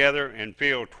them together and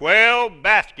filled 12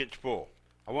 baskets full.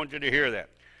 I want you to hear that.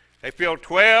 They filled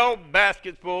 12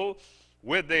 baskets full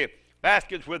with the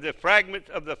fragments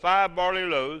of the 5 barley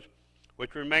loaves,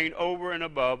 which remained over and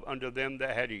above unto them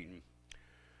that had eaten.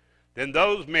 Then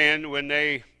those men, when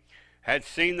they had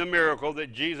seen the miracle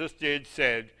that Jesus did,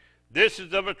 said, This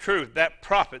is of a truth that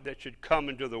prophet that should come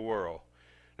into the world.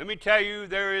 Let me tell you,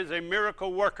 there is a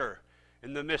miracle worker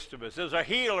in the midst of us. There's a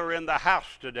healer in the house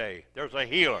today. There's a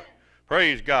healer.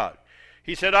 Praise God.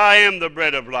 He said, I am the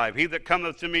bread of life. He that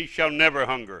cometh to me shall never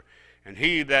hunger, and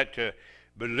he that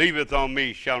believeth on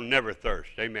me shall never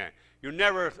thirst. Amen. You'll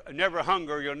never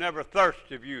hunger, you'll never thirst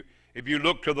if you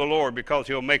look to the Lord, because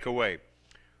he'll make a way.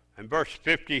 In verse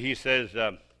 50, he says,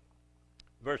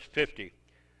 verse 50,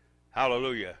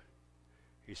 hallelujah.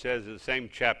 He says in the same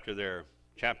chapter there,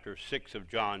 chapter 6 of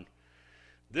John,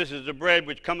 This is the bread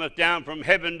which cometh down from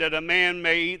heaven, that a man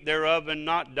may eat thereof and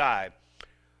not die.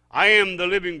 I am the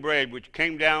living bread which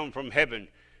came down from heaven.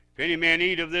 If any man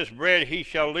eat of this bread, he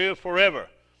shall live forever.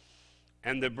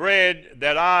 And the bread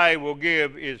that I will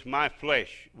give is my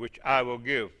flesh, which I will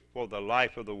give for the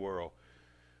life of the world.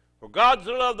 For God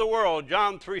so loved the world,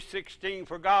 John 3:16,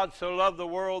 For God so loved the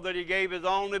world that he gave his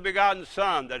only begotten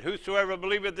Son, that whosoever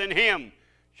believeth in him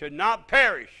should not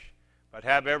perish, but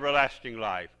have everlasting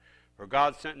life. For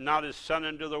God sent not his Son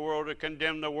into the world to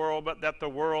condemn the world, but that the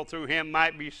world through him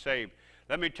might be saved.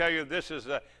 Let me tell you, this is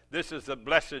the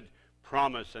blessed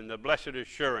promise and the blessed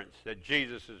assurance that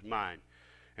Jesus is mine.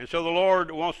 And so the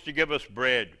Lord wants to give us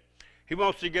bread. He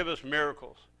wants to give us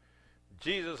miracles.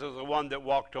 Jesus is the one that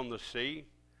walked on the sea.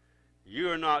 You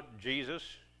are not Jesus.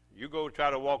 You go try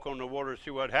to walk on the water and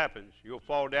see what happens. You'll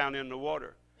fall down in the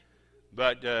water.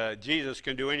 But Jesus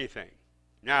can do anything.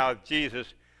 Now, if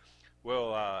Jesus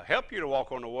will help you to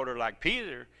walk on the water like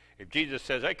Peter, if Jesus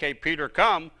says, okay, Peter,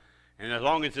 come, and as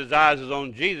long as his eyes is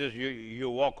on Jesus,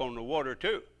 you'll walk on the water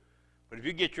too. But if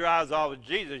you get your eyes off of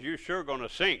Jesus, you're sure going to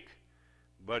sink.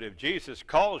 But if Jesus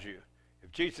calls you,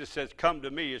 if Jesus says, come to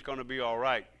me, it's going to be all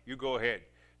right. You go ahead.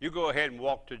 You go ahead and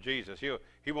walk to Jesus.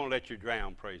 He won't let you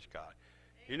drown, praise God.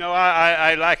 You know,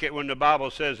 I like it when the Bible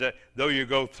says that though you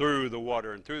go through the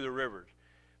water and through the rivers.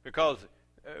 Because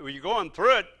when you're going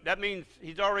through it, that means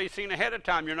he's already seen ahead of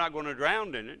time you're not going to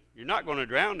drown in it. You're not going to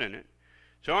drown in it.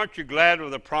 So aren't you glad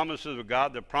with the promises of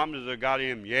God? The promises of God in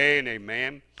him, yea and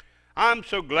amen. I'm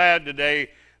so glad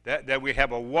today that we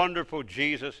have a wonderful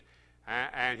Jesus,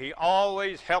 and he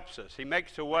always helps us. He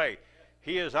makes a way.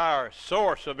 He is our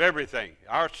source of everything,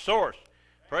 our source.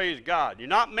 Praise God. You're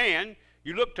not man.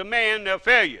 You look to man, they'll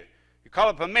fail you. You call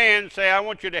up a man and say, I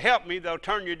want you to help me, they'll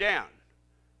turn you down.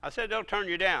 I said they'll turn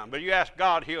you down, but you ask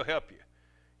God, he'll help you.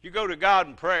 You go to God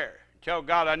in prayer and tell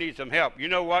God I need some help. You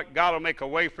know what? God will make a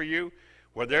way for you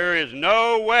where there is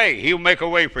no way. He'll make a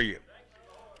way for you.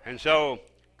 And so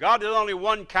God is only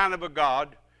one kind of a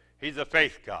God. He's a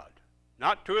faith God.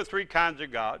 Not 2 or 3 kinds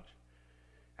of gods.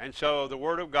 And so the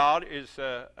Word of God is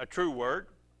a true Word.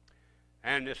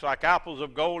 And it's like apples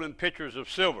of gold and pitchers of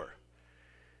silver.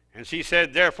 And she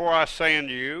said, therefore I say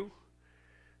unto you,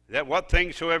 that what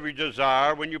things soever you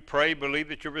desire, when you pray, believe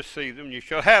that you receive them, you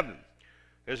shall have them.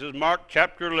 This is Mark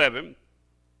chapter 11.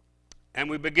 And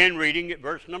we begin reading at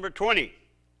verse number 20.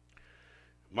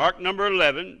 Mark number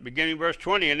 11, beginning verse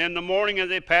 20. And in the morning as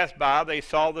they passed by, they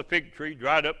saw the fig tree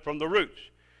dried up from the roots.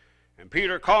 And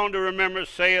Peter, calling to remembrance,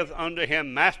 saith unto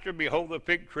him, Master, behold, the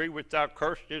fig tree which thou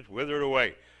cursed is withered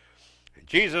away. And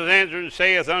Jesus answered and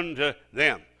saith unto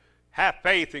them, Have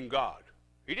faith in God.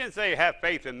 He didn't say have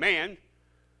faith in man.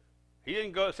 He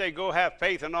didn't go have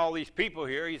faith in all these people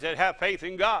here. He said have faith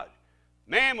in God.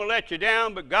 Man will let you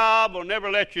down, but God will never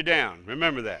let you down.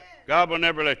 Remember that. God will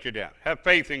never let you down. Have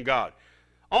faith in God.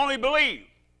 Only believe.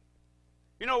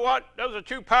 You know what? Those are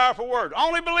two powerful words.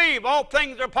 Only believe. All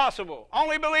things are possible.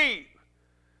 Only believe.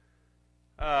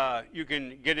 You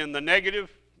can get in the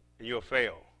negative and you'll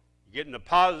fail. You get in the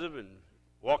positive and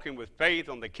walking with faith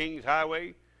on the King's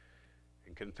highway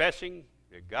and confessing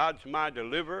that God's my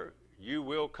deliverer, you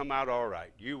will come out all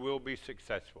right. You will be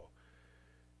successful.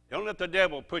 Don't let the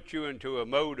devil put you into a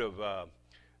mode of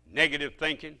negative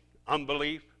thinking,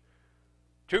 unbelief.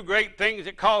 Two great things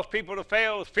that cause people to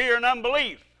fail is fear and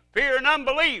unbelief. Fear and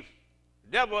unbelief.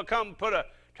 The devil will come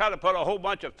try to put a whole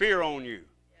bunch of fear on you.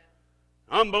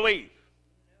 Yeah. Unbelief.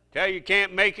 Tell you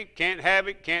can't make it, can't have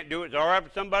it, can't do it. It's all right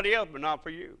for somebody else, but not for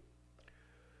you.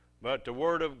 But the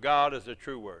Word of God is the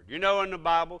true Word. You know, in the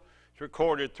Bible, it's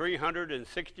recorded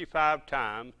 365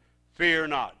 times, fear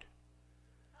not.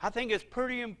 I think it's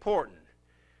pretty important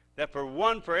that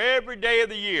for every day of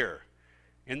the year,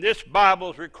 in this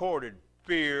Bible is recorded,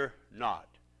 fear not.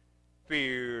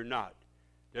 Fear not.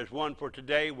 There's one for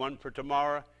today, one for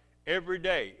tomorrow, every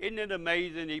day. Isn't it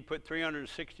amazing he put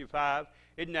 365?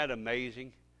 Isn't that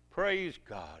amazing? Praise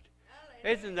God.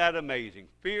 Hallelujah. Isn't that amazing?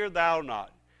 Fear thou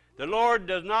not. The Lord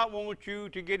does not want you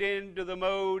to get into the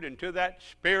mode, into that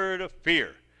spirit of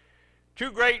fear.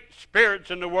 Two great spirits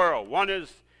in the world. One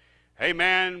is,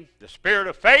 amen, the spirit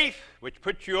of faith, which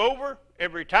puts you over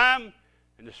every time,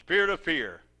 and the spirit of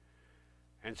fear.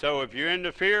 And so if you're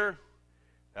into fear,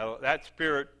 that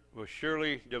spirit will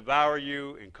surely devour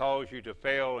you and cause you to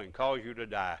fail and cause you to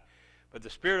die. But the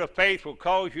spirit of faith will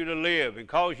cause you to live and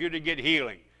cause you to get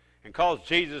healing and cause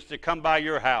Jesus to come by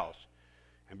your house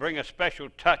and bring a special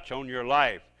touch on your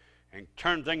life and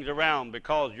turn things around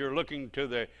because you're looking to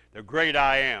the great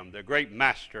I am, the great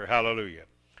master. Hallelujah.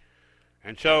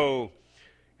 And so,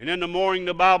 and in the morning,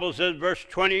 the Bible says, verse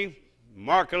 20,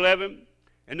 Mark 11,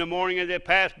 in the morning as they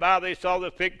passed by, they saw the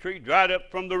fig tree dried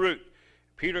up from the root.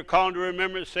 Peter, calling to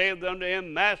remembrance, saith unto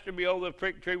him, Master, behold, the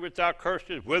fig tree which thou cursed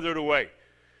is withered away.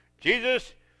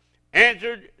 Jesus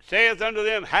answered, saith unto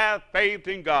them, Have faith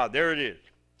in God. There it is.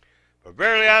 For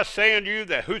verily I say unto you,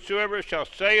 that whosoever shall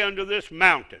say unto this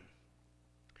mountain,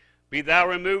 Be thou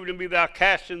removed and be thou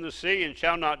cast in the sea, and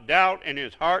shall not doubt in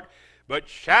his heart, but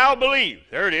shall believe,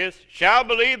 there it is, shall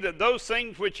believe that those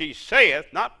things which he saith,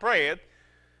 not prayeth,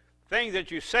 things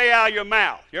that you say out of your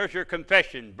mouth, here's your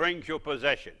confession, brings your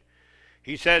possession.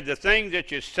 He said, the things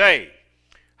that you say,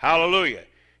 hallelujah.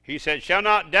 He said, shall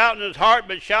not doubt in his heart,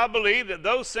 but shall believe that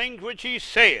those things which he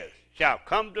saith shall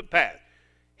come to pass.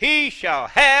 He shall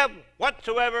have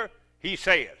whatsoever he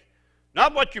saith.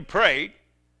 Not what you prayed,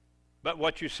 but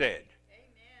what you said.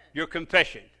 Amen. Your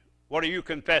confession. What are you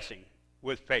confessing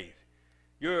with faith?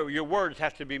 Your words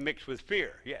have to be mixed with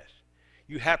fear, yes.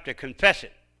 You have to confess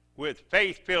it with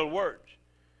faith-filled words.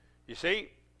 You see?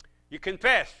 You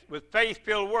confess with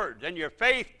faith-filled words. And your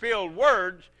faith-filled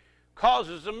words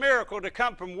causes the miracle to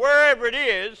come from wherever it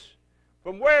is.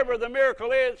 From wherever the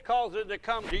miracle is, causes it to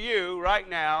come to you right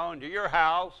now and to your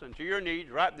house and to your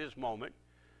needs right this moment.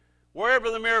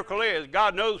 Wherever the miracle is,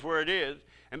 God knows where it is.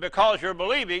 And because you're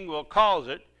believing will cause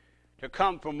it to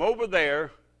come from over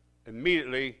there,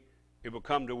 immediately it will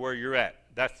come to where you're at.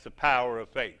 That's the power of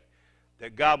faith.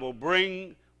 That God will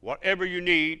bring whatever you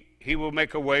need. He will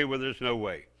make a way where there's no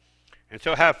way. And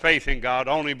so have faith in God.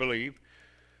 Only believe.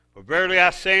 For verily I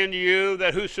say unto you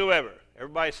that whosoever.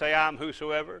 Everybody say, I'm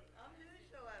whosoever.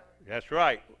 That's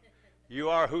right. You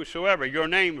are whosoever. Your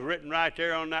name's written right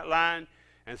there on that line.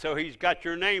 And so he's got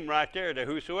your name right there, the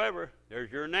whosoever.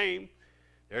 There's your name.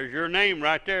 There's your name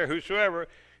right there. Whosoever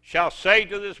shall say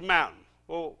to this mountain.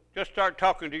 Well, just start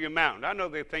talking to your mountain. I know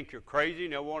they think you're crazy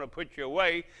and they'll want to put you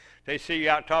away. They see you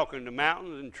out talking to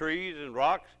mountains and trees and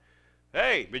rocks.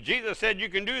 Hey, but Jesus said you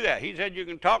can do that. He said you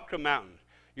can talk to mountains.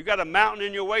 You got a mountain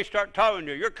in your way, start talking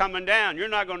to it. You're coming down. You're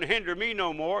not going to hinder me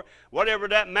no more. Whatever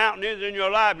that mountain is in your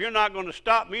life, you're not going to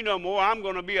stop me no more. I'm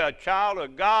going to be a child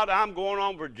of God. I'm going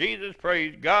on for Jesus.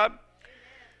 Praise God. Amen.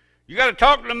 You got to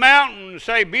talk to the mountain and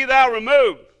say, be thou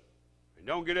removed. And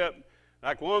don't get up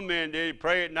like one man did. He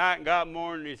prayed at night and got up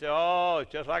morning and he said, oh,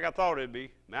 it's just like I thought it'd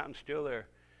be. Mountain's still there.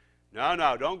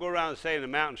 No, don't go around saying the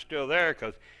mountain's still there,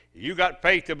 because you got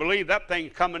faith to believe that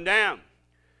thing's coming down.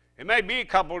 It may be a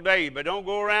couple of days, but don't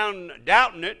go around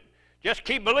doubting it. Just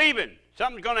keep believing.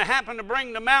 Something's going to happen to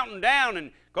bring the mountain down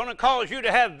and going to cause you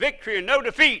to have victory and no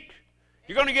defeat.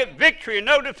 You're going to get victory and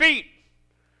no defeat.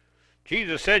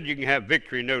 Jesus said you can have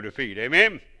victory and no defeat.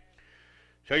 Amen?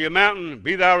 So your mountain,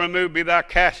 be thou removed, be thou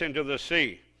cast into the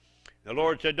sea. The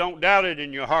Lord said, don't doubt it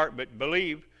in your heart, but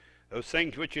believe those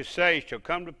things which you say shall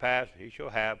come to pass. He shall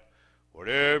have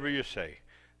whatever you say.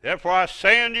 Therefore I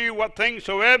say unto you, what things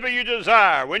soever you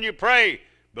desire, when you pray,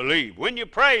 believe. When you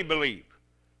pray, believe.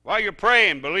 While you're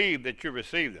praying, believe that you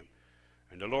receive them.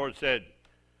 And the Lord said,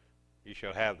 you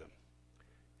shall have them.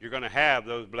 You're going to have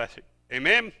those blessings.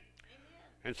 Amen? Amen?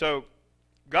 And so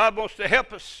God wants to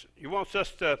help us. He wants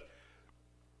us to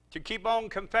keep on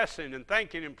confessing and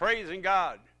thanking and praising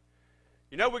God.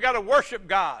 You know, we got to worship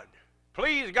God.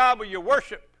 Please God with your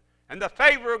worship. And the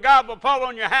favor of God will fall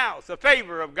on your house. The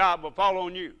favor of God will fall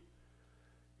on you.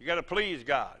 You got to please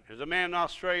God. There's a man in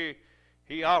Australia,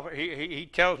 he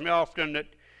tells me often that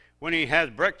when he has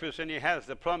breakfast and he has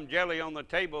the plum jelly on the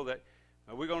table that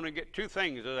we're going to get two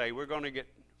things today. We're going to get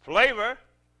flavor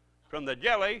from the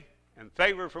jelly and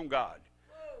favor from God.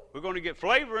 We're going to get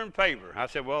flavor and favor. I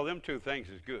said, well, them two things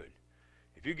is good.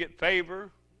 If you get favor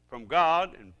from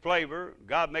God and flavor,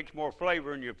 God makes more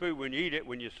flavor in your food when you eat it,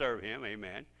 when you serve him.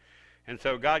 Amen. And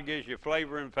so God gives you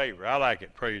flavor and favor. I like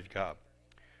it. Praise God.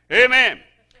 Amen.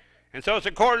 And so it's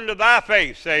according to thy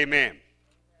faith. Say amen.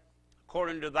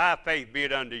 According to thy faith be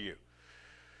it unto you.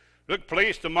 Look,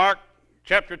 please, to Mark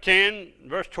chapter 10,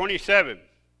 verse 27.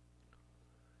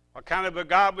 What kind of a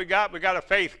God we got? We got a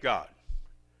faith God.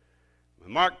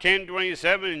 Mark 10,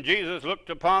 27, and Jesus looked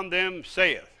upon them,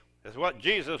 saith. That's what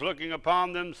Jesus looking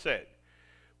upon them said.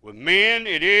 With men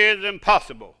it is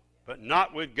impossible, but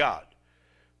not with God.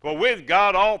 For with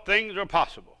God all things are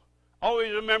possible.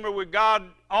 Always remember, with God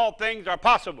all things are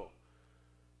possible.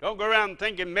 Don't go around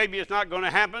thinking maybe it's not going to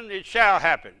happen. It shall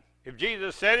happen. If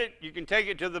Jesus said it, you can take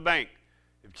it to the bank.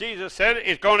 If Jesus said it,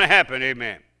 it's going to happen.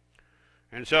 Amen.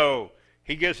 And so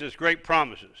he gives us great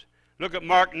promises. Look at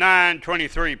Mark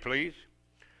 9:23, please.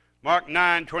 Mark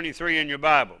 9:23 in your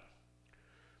Bible.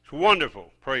 It's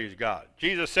wonderful. Praise God.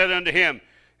 Jesus said unto him,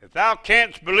 if thou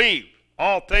canst believe,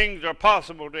 all things are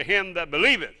possible to him that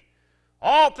believeth.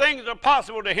 All things are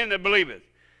possible to him that believeth.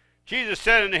 Jesus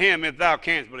said unto him, if thou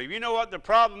canst believe. You know what the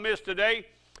problem is today?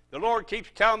 The Lord keeps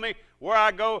telling me where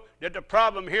I go that the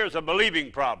problem here is a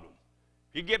believing problem.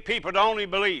 You get people to only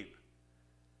believe.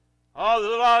 Oh,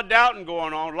 there's a lot of doubting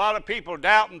going on. A lot of people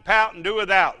doubt and pout and do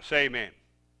without. Say amen.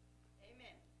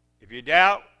 Amen. If you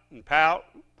doubt and pout,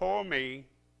 poor me,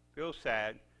 feel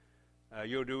sad,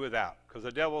 you'll do without. Because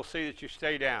the devil will see that you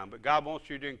stay down. But God wants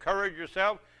you to encourage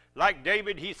yourself. Like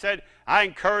David, he said, I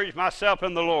encourage myself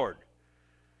in the Lord.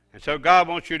 And so God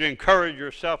wants you to encourage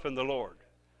yourself in the Lord.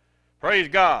 Praise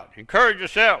God. Encourage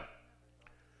yourself.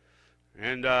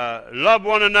 And love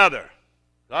one another.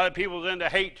 A lot of people's into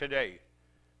hate today.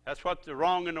 That's what's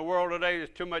wrong in the world today. There's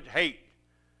too much hate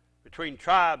between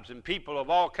tribes and people of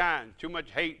all kinds. Too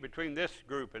much hate between this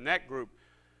group and that group.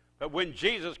 But when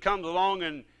Jesus comes along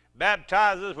and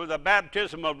baptizes with a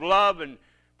baptism of love, and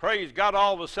praise God,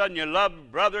 all of a sudden you love your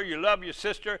brother, you love your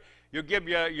sister, you give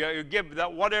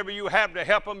that whatever you have to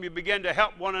help them, you begin to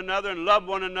help one another and love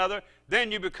one another,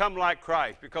 then you become like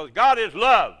Christ, because God is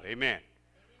love. Amen.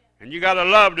 And you got to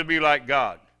love to be like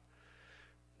God.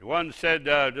 The one said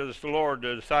to the Lord,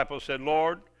 the disciple said,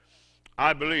 Lord,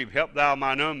 I believe, help thou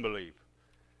mine unbelief.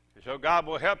 And so God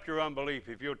will help your unbelief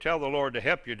if you'll tell the Lord to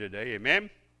help you today. Amen.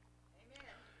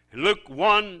 In Luke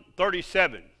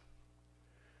 1:37.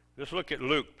 Let's look at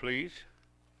Luke, please.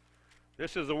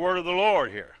 This is the word of the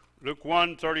Lord here. Luke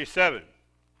 1:37.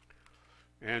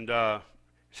 And it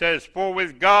says, for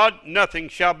with God nothing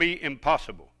shall be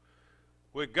impossible.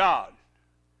 With God.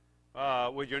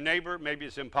 With your neighbor, maybe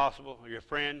it's impossible. Or your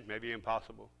friend, maybe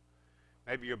impossible.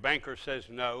 Maybe your banker says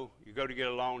no. You go to get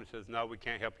a loan and says, no, we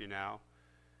can't help you now.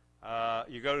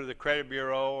 You go to the credit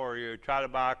bureau or you try to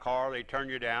buy a car, they turn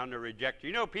you down, they reject you.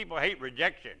 You know, people hate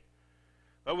rejection.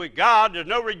 But with God, there's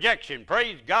no rejection.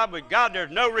 Praise God, with God,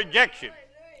 there's no rejection.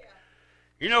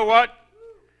 You know what?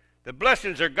 The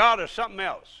blessings of God are something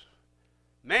else.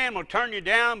 Man will turn you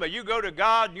down, but you go to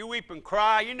God, you weep and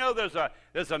cry. You know,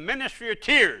 there's a ministry of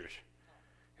tears.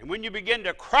 And when you begin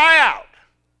to cry out,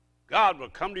 God will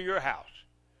come to your house.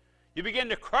 You begin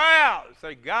to cry out and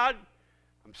say, God,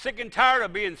 I'm sick and tired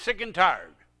of being sick and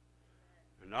tired.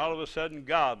 And all of a sudden,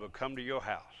 God will come to your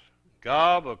house.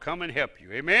 God will come and help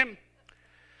you. Amen?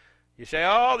 You say,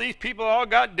 oh, these people all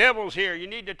got devils here. You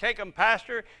need to take them,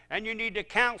 pastor, and you need to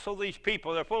counsel these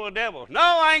people. They're full of devils. No,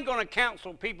 I ain't going to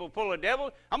counsel people full of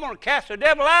devils. I'm going to cast the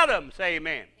devil out of them. Say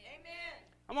amen. Amen.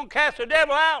 I'm going to cast the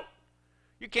devil out.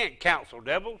 You can't counsel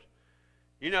devils.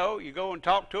 You know, you go and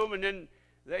talk to them, and then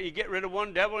you get rid of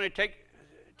one devil, and they take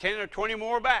 10 or 20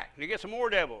 more back. And you get some more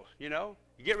devils, you know.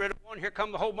 You get rid of one, here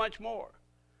comes a whole bunch more.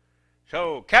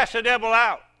 So cast the devil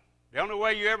out. The only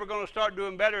way you're ever going to start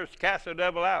doing better is to cast the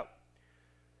devil out.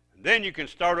 And then you can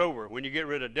start over when you get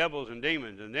rid of devils and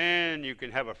demons, and then you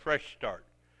can have a fresh start.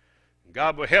 And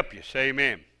God will help you. Say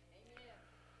amen.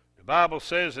 The Bible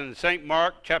says in St.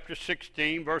 Mark chapter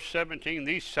 16, verse 17,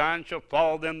 these signs shall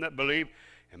follow them that believe.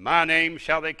 In my name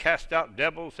shall they cast out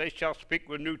devils. They shall speak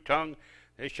with new tongues.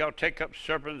 They shall take up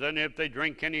serpents. And if they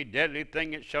drink any deadly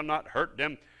thing, it shall not hurt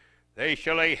them. They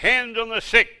shall lay hands on the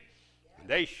sick, and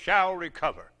they shall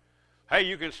recover. Hey,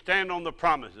 you can stand on the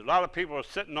promises. A lot of people are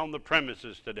sitting on the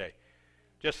premises today,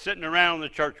 just sitting around the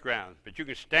church grounds. But you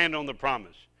can stand on the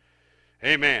promise.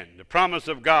 Amen. The promise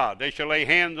of God. They shall lay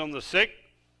hands on the sick,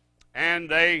 and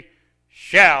they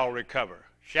shall recover.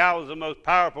 Shall is the most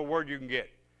powerful word you can get.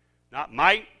 Not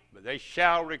might, but they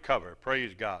shall recover.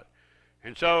 Praise God.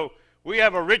 And so we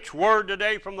have a rich word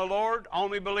today from the Lord.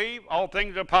 Only believe, all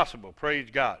things are possible. Praise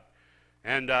God.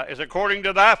 And it's according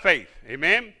to thy faith.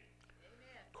 Amen? Amen.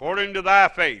 According to thy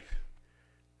faith.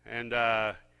 And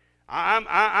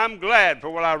I'm glad for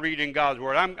what I read in God's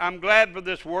word. I'm glad for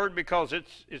this word because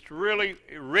it's really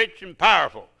rich and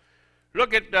powerful.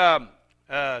 Look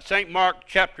at St. Mark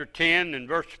chapter 10 and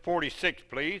verse 46,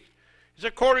 please. It's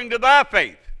according to thy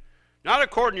faith. Not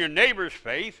according to your neighbor's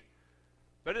faith,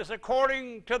 but it's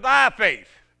according to thy faith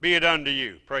be it unto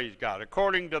you. Praise God.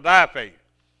 According to thy faith.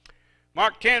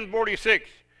 Mark 10:46.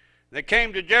 They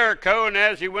came to Jericho, and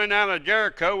as he went out of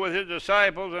Jericho with his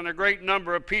disciples and a great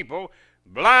number of people,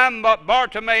 blind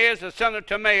Bartimaeus, the son of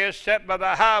Timaeus, sat by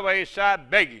the highway side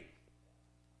begging.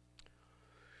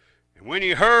 And when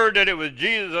he heard that it was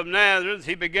Jesus of Nazareth,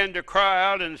 he began to cry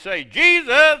out and say,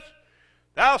 Jesus,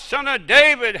 thou son of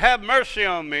David, have mercy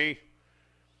on me.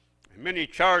 And many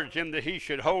charged him that he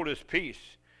should hold his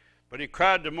peace. But he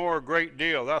cried the more a great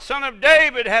deal, thou son of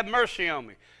David, have mercy on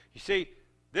me. You see,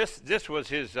 this was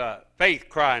his faith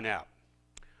crying out.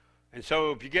 And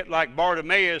so if you get like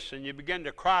Bartimaeus and you begin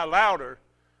to cry louder,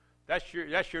 that's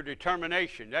your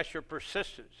determination. That's your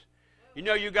persistence. You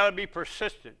know, you got to be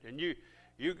persistent, and you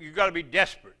got to be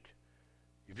desperate.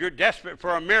 If you're desperate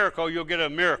for a miracle, you'll get a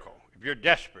miracle. If you're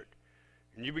desperate,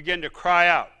 and you begin to cry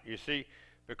out, you see,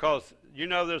 because you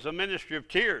know there's a ministry of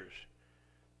tears,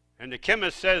 and the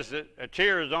chemist says that a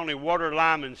tear is only water,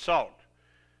 lime, and salt,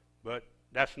 but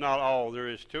that's not all there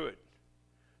is to it.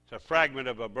 It's a fragment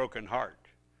of a broken heart.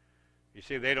 You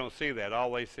see, they don't see that.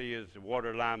 All they see is the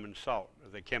water, lime, and salt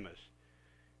of the chemist.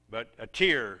 But a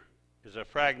tear is a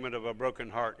fragment of a broken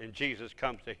heart, and Jesus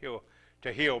comes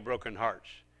to heal broken hearts.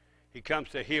 He comes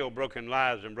to heal broken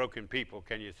lives and broken people.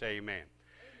 Can you say amen?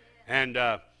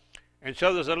 Amen. And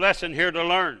so there's a lesson here to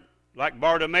learn, like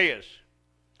Bartimaeus.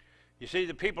 You see,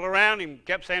 the people around him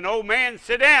kept saying, "Oh man,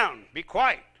 sit down, be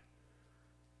quiet."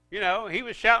 You know, he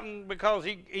was shouting because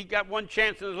he got one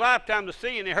chance in his lifetime to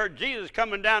see, and he heard Jesus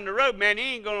coming down the road. Man,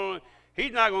 he's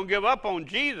not going to give up on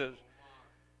Jesus.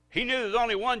 He knew there's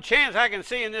only one chance I can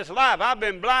see in this life. I've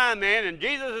been blind, man, and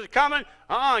Jesus is coming.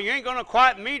 You ain't going to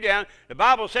quiet me down. The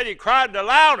Bible said he cried the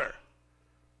louder.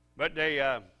 But they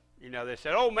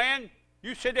said, "Oh, man,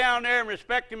 you sit down there and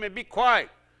respect him and be quiet."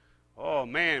 Oh,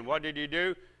 man, what did he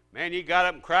do? Man, he got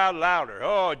up and cried louder.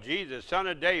 "Oh, Jesus, son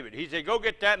of David." He said, "Go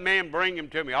get that man, bring him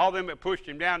to me." All them that pushed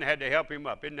him down had to help him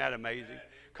up. Isn't that amazing?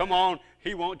 Come on,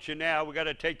 he wants you now. We got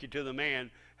to take you to the man.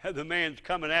 The man's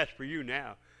come and ask for you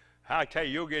now. I tell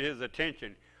you, you'll get his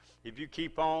attention. If you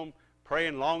keep on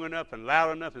praying long enough and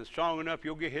loud enough and strong enough,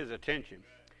 you'll get his attention.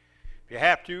 If you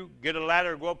have to, get a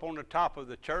ladder, go up on the top of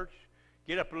the church.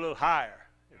 Get up a little higher.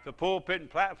 If the pulpit and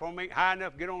platform ain't high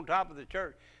enough, get on top of the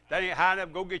church. If that ain't high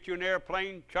enough, go get you an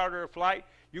airplane, charter a flight.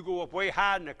 You go up way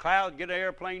high in the clouds, get an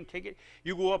airplane ticket.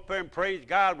 You go up there and praise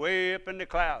God way up in the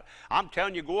clouds. I'm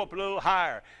telling you, go up a little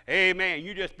higher. Amen.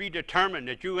 You just be determined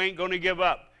that you ain't going to give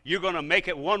up. You're going to make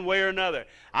it one way or another.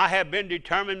 I have been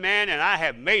determined, man, and I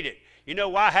have made it. You know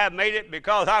why I have made it?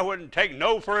 Because I wouldn't take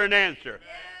no for an answer.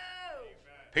 No.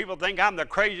 People think I'm the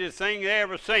craziest thing they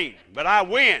ever seen, but I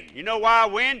win. You know why I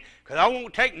win? Because I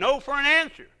won't take no for an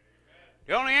answer.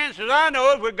 The only answers I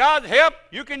know is with God's help,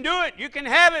 you can do it. You can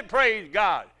have it, praise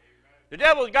God. The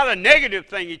devil's got a negative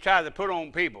thing he tries to put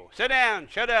on people. Sit down,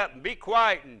 shut up, and be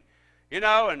quiet, and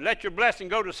and let your blessing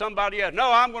go to somebody else.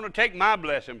 No, I'm going to take my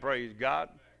blessing, praise God.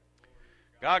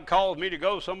 God calls me to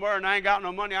go somewhere and I ain't got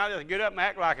no money. I just get up and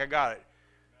act like I got it.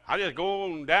 I just go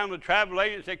on down to the travel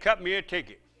agent and say, "Cut me a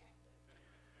ticket."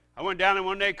 I went down there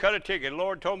one day, cut a ticket. The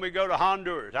Lord told me to go to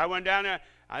Honduras. I went down there,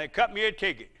 they cut me a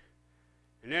ticket.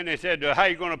 And then they said, "How are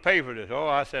you going to pay for this?" Oh,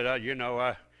 I said,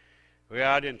 Well,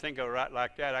 I didn't think of it right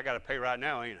like that. I got to pay right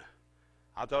now, ain't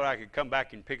I? I thought I could come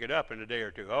back and pick it up in a day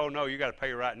or two. Oh, no, you got to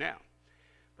pay right now.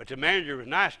 But the manager was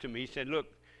nice to me. He said, look,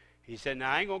 he said,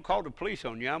 now I ain't going to call the police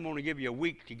on you. I'm going to give you a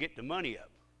week to get the money up.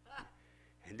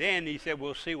 And then he said,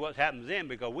 we'll see what happens then,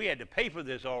 because we had to pay for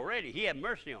this already. He had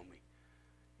mercy on me.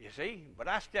 You see? But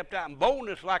I stepped out in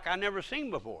boldness like I never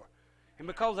seen before. And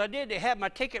because I did, they had my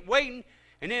ticket waiting.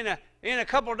 And then in a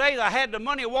couple of days, I had the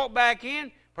money to walk back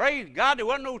in. Praise God, there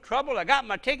wasn't no trouble. I got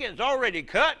my ticket. It's already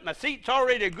cut. My seat's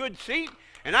already a good seat.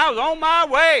 And I was on my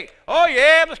way. Oh,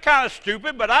 yeah, it was kind of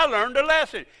stupid, but I learned a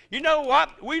lesson. You know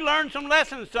what? We learn some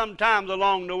lessons sometimes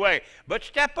along the way. But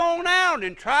step on out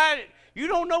and try it. You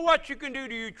don't know what you can do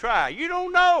till you try. You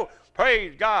don't know.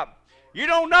 Praise God. You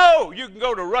don't know you can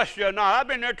go to Russia or not. I've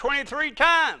been there 23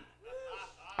 times.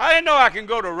 I didn't know I can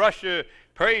go to Russia,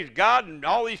 praise God, and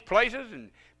all these places and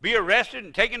be arrested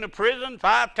and taken to prison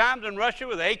 5 times in Russia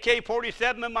with an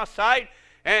AK-47 in my sight,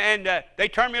 and they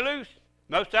turned me loose.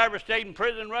 Most I ever stayed in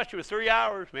prison in Russia was 3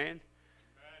 hours, man.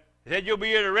 They said, you'll be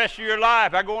here the rest of your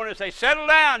life. I go in and say, settle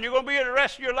down. You're going to be here the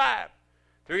rest of your life.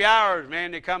 3 hours,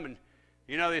 man, they come and,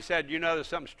 they said, there's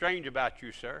something strange about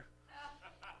you, sir.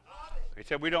 They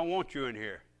said, we don't want you in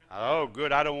here. Oh,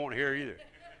 good, I don't want here either.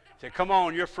 They said, come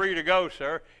on, you're free to go,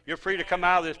 sir. You're free to come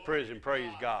out of this prison,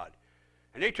 praise God.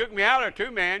 And they took me out there too,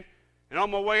 man. And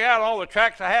on my way out, all the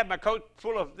tracts I had, my coat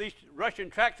full of these Russian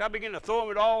tracts, I began to throw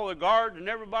them at all the guards and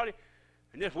everybody.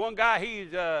 And this one guy,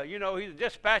 he's a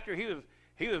dispatcher.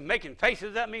 He was making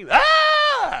faces at me,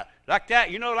 like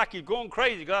that, like he's going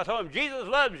crazy. Because I told him, Jesus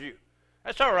loves you.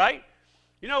 That's all right.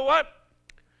 You know what?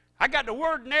 I got the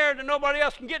word in there that nobody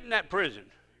else can get in that prison.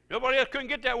 Nobody else couldn't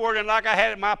get that word in like I had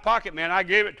it in my pocket, man. I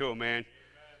gave it to them, man.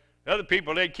 The other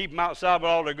people, they'd keep them outside with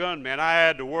all their guns, man. I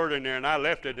had the word in there, and I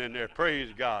left it in there.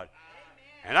 Praise God.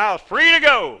 And I was free to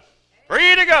go.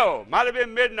 Free to go. Might have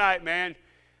been midnight, man.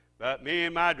 But me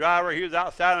and my driver, he was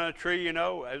outside on a tree, It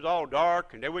was all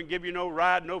dark, and they wouldn't give you no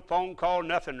ride, no phone call,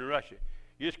 nothing in Russia.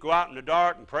 You just go out in the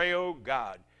dark and pray, oh,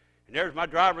 God. And there's my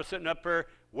driver sitting up there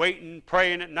waiting,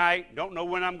 praying at night. Don't know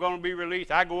when I'm going to be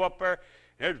released. I go up there.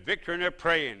 There's Victor in there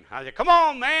praying. I said, come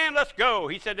on, man, let's go.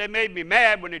 He said, they made me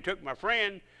mad when they took my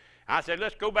friend. I said,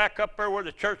 let's go back up there where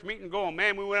the church meeting going.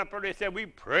 Man, we went up there. They said, we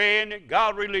praying that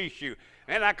God release you.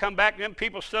 And I come back, and them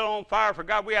people still on fire for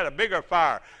God. We had a bigger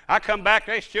fire. I come back,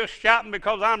 they still shouting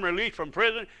because I'm released from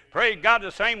prison. Praise God,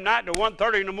 the same night at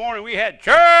 1:30 in the morning, we had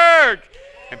church.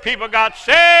 And people got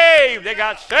saved. They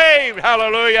got saved.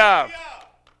 Hallelujah.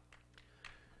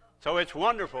 So it's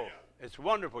wonderful. It's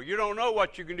wonderful. You don't know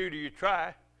what you can do till you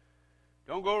try.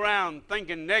 Don't go around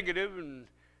thinking negative and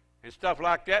stuff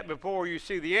like that before you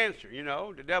see the answer.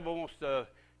 The devil wants to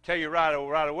tell you right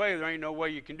away, there ain't no way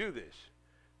you can do this.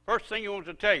 First thing he wants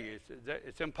to tell you is that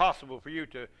it's impossible for you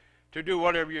to do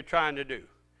whatever you're trying to do.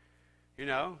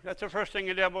 That's the first thing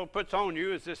the devil puts on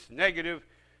you is this negative,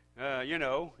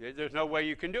 there's no way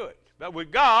you can do it. But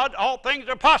with God, all things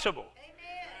are possible.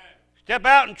 Amen. Step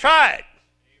out and try it.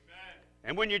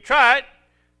 And when you try it,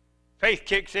 faith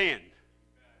kicks in.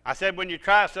 I said when you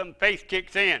try something, faith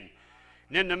kicks in.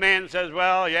 And then the man says,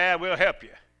 well, yeah, we'll help you.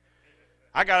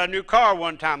 I got a new car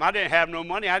one time. I didn't have no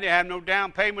money. I didn't have no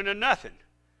down payment or nothing.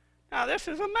 Now, this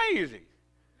is amazing.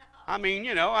 I mean,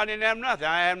 I didn't have nothing.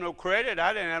 I had no credit.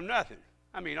 I didn't have nothing.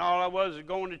 I mean, all I was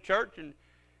going to church, and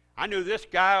I knew this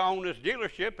guy owned this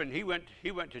dealership, and he went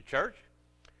to church.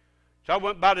 So I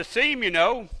went by to see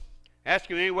him, ask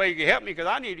him any way he could help me because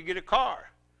I need to get a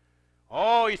car.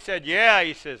 Oh, he said, yeah.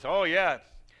 He says, oh, yeah.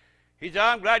 He said,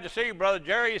 I'm glad to see you, Brother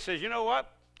Jerry. He says, you know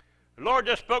what? The Lord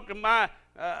just spoke to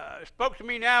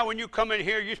me now. When you come in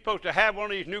here, you're supposed to have one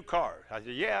of these new cars. I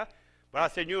said, yeah. But I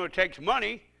said, it takes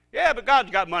money. Yeah, but God's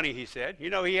got money, he said. He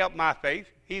helped my faith.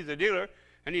 He's the dealer.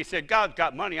 And he said, God's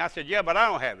got money. I said, yeah, but I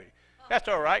don't have any. That's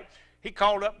all right. He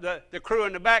called up the crew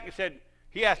in the back and said,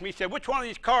 he asked me, he said, which one of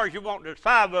these cars you want? There's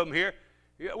 5 of them here.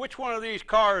 Which one of these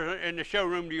cars in the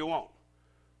showroom do you want?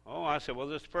 Oh, I said, well,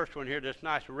 this first one here, this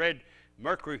nice red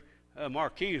Mercury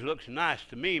Marquis looks nice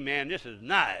to me, man. This is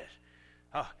nice.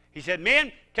 He said,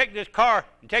 men, take this car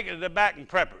and take it to the back and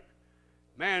prep it.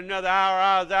 Man, another hour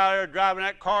I was out there driving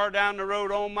that car down the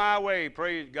road on my way,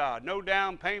 praise God. No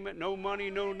down payment, no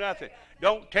money, no nothing.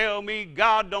 Don't tell me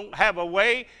God don't have a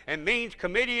way and means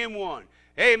committee in one.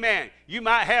 Amen. You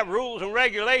might have rules and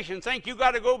regulations, think you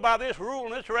got to go by this rule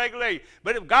and this regulation.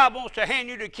 But if God wants to hand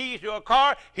you the keys to a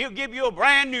car, he'll give you a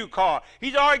brand new car.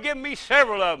 He's already given me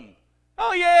several of them.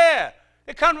 Oh, yeah.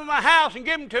 They come to my house and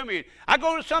give them to me. I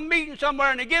go to some meeting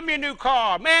somewhere and they give me a new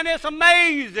car. Man, it's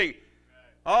amazing.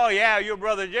 Oh, yeah, your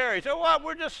Brother Jerry. So what?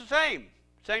 We're just the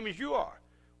same as you are.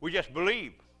 We just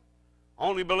believe.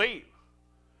 Only believe.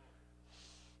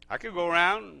 I could go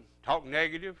around and talk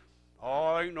negative.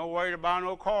 Oh, I ain't no way to buy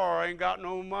no car. I ain't got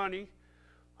no money.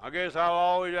 I guess I'll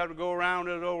always have to go around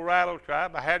this old rattle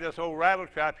trap. I had this old rattle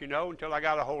trap, until I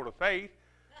got a hold of faith.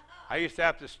 I used to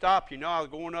have to stop, I was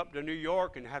going up to New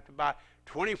York and have to buy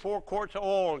 24 quarts of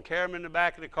oil and carry them in the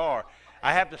back of the car.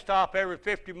 I have to stop every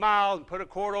 50 miles and put a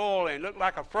quart of oil in. It looked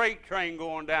like a freight train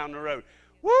going down the road.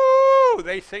 Woo!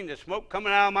 They seen the smoke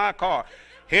coming out of my car.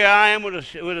 Here I am with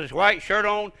a white shirt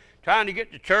on, trying to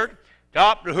get to church,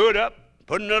 top the hood up,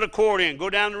 put another quart in,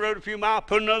 go down the road a few miles,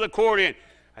 put another quart in.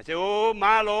 I said, oh,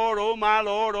 my Lord, oh, my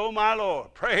Lord, oh, my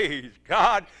Lord. Praise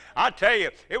God. I tell you,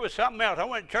 it was something else. I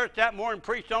went to church that morning and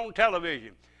preached on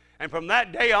television. And from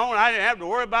that day on, I didn't have to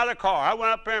worry about a car. I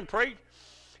went up there and preached.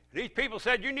 These people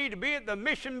said, you need to be at the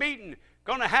mission meeting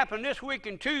going to happen this week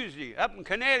and Tuesday up in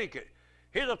Connecticut.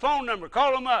 Here's a phone number.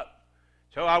 Call them up.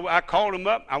 So I called them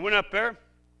up. I went up there.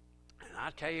 And I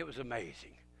tell you, it was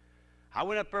amazing. I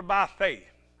went up there by faith.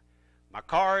 My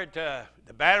car, the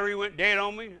battery went dead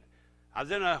on me. I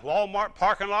was in a Walmart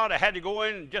parking lot. I had to go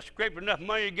in and just scrape enough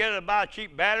money together to buy a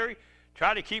cheap battery,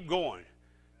 try to keep going.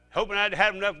 Hoping I'd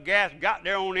have enough gas, got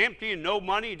there on empty and no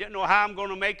money. Didn't know how I'm going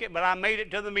to make it, but I made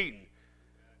it to the meeting.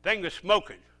 Thing was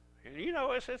smoking. And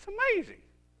it's amazing.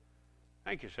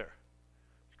 Thank you, sir.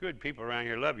 It's good people around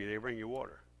here love you. They bring you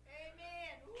water.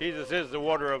 Amen. Jesus is the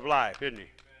water of life, isn't he?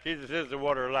 Jesus is the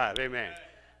water of life. Amen.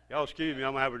 Y'all excuse me,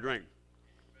 I'm going to have a drink.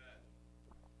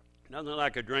 Nothing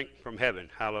like a drink from heaven.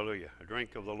 Hallelujah. A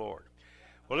drink of the Lord.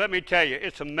 Well, let me tell you,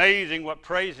 it's amazing what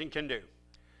praising can do.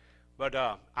 But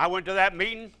I went to that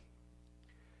meeting.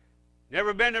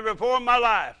 Never been there before in my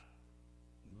life.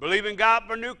 Believing God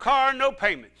for a new car, no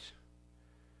payments.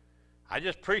 I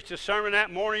just preached a sermon that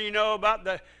morning, about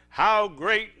how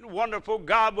great and wonderful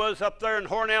God was up there in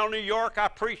Hornell, New York. I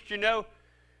preached, and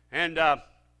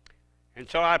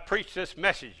so I preached this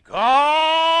message.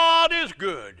 God is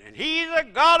good, and he's a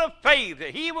God of faith,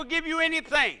 that he will give you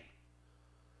anything.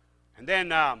 And then,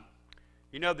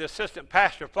 the assistant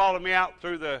pastor followed me out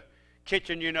through the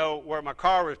kitchen, where my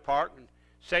car was parked, and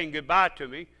saying goodbye to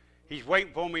me. He's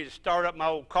waiting for me to start up my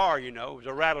old car, it was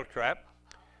a rattle trap.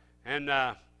 And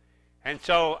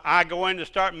so I go in to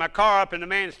start my car up, and the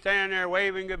man's standing there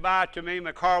waving goodbye to me.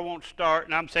 My car won't start,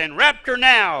 and I'm saying, rapture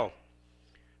now.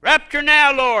 Rapture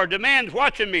now, Lord. The man's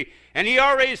watching me. And he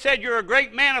already said, you're a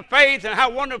great man of faith and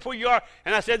how wonderful you are.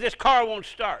 And I said, this car won't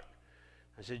start.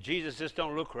 I said, Jesus, this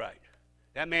don't look right.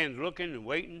 That man's looking and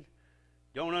waiting.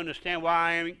 Don't understand why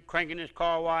I ain't cranking this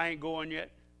car, why I ain't going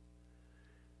yet.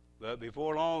 But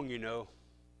before long,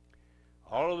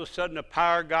 all of a sudden the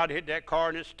power of God hit that car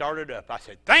and it started up. I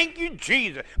said, thank you,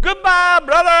 Jesus. Goodbye,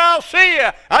 brother. I'll see you.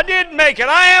 I did make it.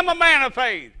 I am a man of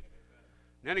faith.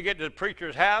 And then I get to the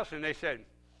preacher's house and they said,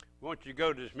 we want you to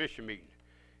go to this mission meeting.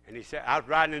 And he said, I was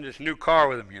riding in this new car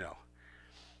with him,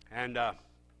 And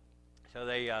so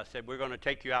they said, we're going to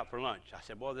take you out for lunch. I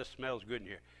said, boy, this smells good in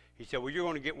here. He said, well, you're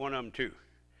going to get one of them too.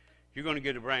 You're going to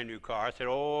get a brand new car. I said,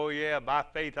 oh, yeah, by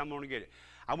faith, I'm going to get it.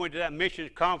 I went to that missions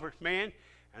conference, man,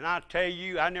 and I tell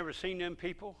you, I never seen them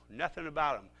people, nothing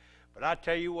about them. But I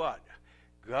tell you what,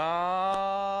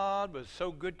 God was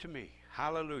so good to me.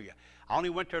 Hallelujah. I only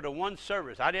went there to one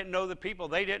service. I didn't know the people.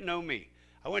 They didn't know me.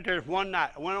 I went there one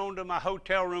night. I went on to my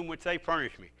hotel room, which they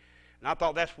furnished me. And I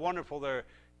thought, that's wonderful. They're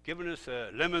giving us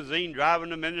a limousine, driving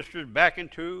the ministers back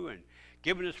into, and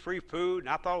giving us free food. And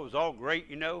I thought it was all great,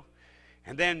 And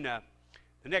then the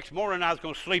next morning, I was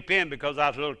going to sleep in because I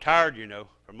was a little tired,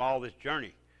 from all this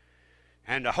journey.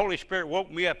 And the Holy Spirit woke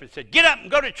me up and said, get up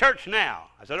and go to church now.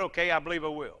 I said, okay, I believe I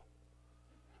will.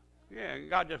 Yeah,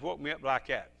 God just woke me up like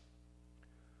that.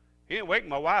 He didn't wake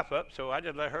my wife up, so I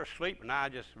just let her sleep, and I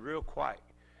just real quiet.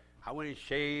 I went and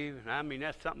shaved, and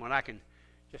that's something when I can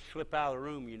just slip out of the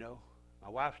room, My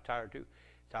wife's tired too.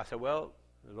 So I said, well,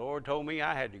 the Lord told me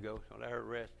I had to go, so let her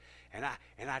rest. And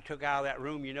I took out of that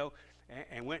room,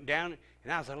 and went down,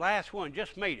 and I was the last one,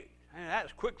 just made it. And that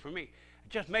was quick for me. I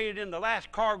just made it in the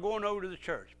last car going over to the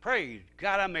church. Praise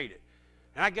God, I made it.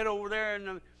 And I get over there,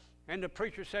 and the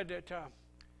preacher said that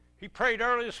he prayed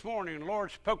early this morning, and the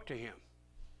Lord spoke to him.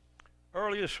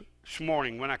 Early this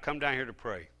morning when I come down here to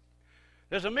pray.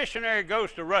 There's a missionary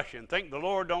goes to Russia and think the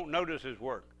Lord don't notice his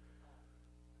work.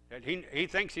 That he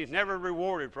thinks he's never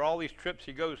rewarded for all these trips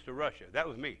he goes to Russia. That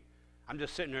was me. I'm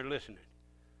just sitting there listening.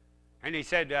 And he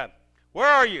said, where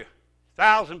are you?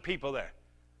 1,000 people there.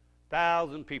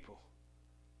 1,000 people.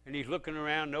 And he's looking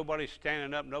around. Nobody's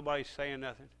standing up. Nobody's saying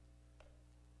nothing.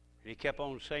 And he kept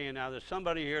on saying, now there's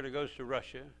somebody here that goes to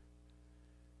Russia.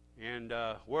 And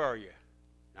where are you?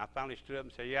 And I finally stood up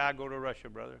and said, yeah, I go to Russia,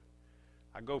 brother.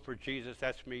 I go for Jesus.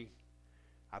 That's me.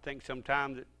 I think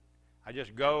sometimes that I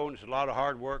just go, and it's a lot of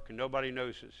hard work, and nobody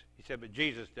notices. He said, but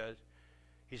Jesus does.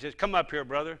 He says, come up here,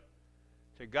 brother.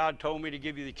 He said, God told me to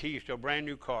give you the keys to a brand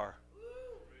new car.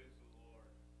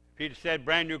 If he'd said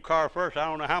brand new car first, I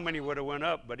don't know how many would have went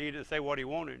up, but he didn't say what he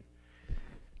wanted.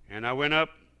 And I went up,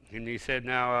 and he said,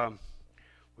 now,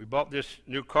 we bought this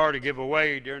new car to give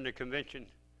away during the convention.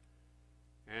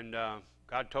 And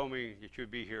God told me that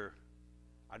you'd be here.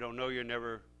 I don't know you,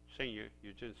 never seen you.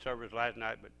 You was in service last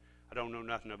night, but I don't know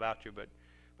nothing about you.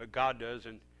 But God does,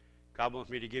 and God wants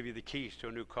me to give you the keys to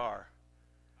a new car.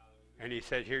 And he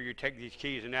said, here, you take these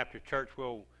keys, and after church,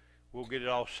 we'll get it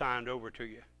all signed over to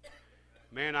you.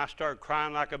 Man, I started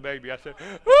crying like a baby. I said,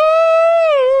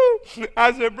 "Ooh!"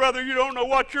 I said, brother, you don't know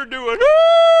what you're doing.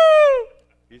 Ooh!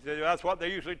 He said, that's what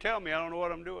they usually tell me. I don't know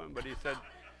what I'm doing. But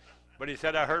he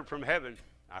said, I heard from heaven.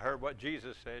 I heard what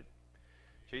Jesus said.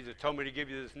 Jesus told me to give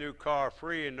you this new car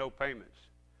free and no payments.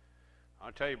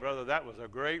 I'll tell you, brother, that was a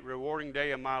great, rewarding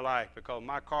day in my life because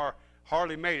my car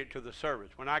hardly made it to the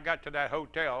service. When I got to that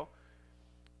hotel,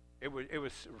 it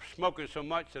was smoking so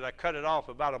much that I cut it off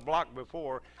about a block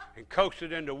before and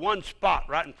coasted into one spot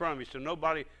right in front of me. So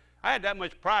nobody, I had that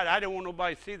much pride. I didn't want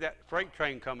nobody to see that freight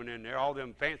train coming in there, all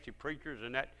them fancy preachers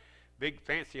in that big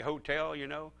fancy hotel, you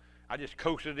know. I just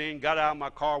coasted in, got out of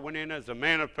my car, went in as a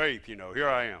man of faith, you know. Here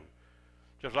I am.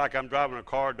 Just like I'm driving a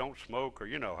car, don't smoke, or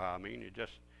you know how I mean.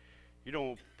 You don't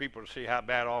want people to see how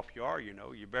bad off you are, you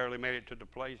know. You barely made it to the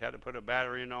place, had to put a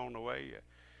battery in on the way.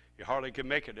 You hardly could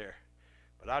make it there.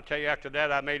 But I'll tell you, after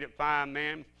that, I made it fine,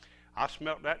 man. I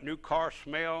smelt that new car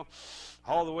smell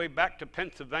all the way back to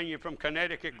Pennsylvania from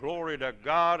Connecticut. Glory to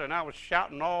God. And I was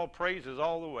shouting all praises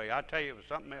all the way. I tell you, it was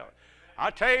something else.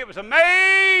 I tell you, it was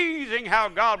amazing how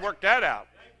God worked that out.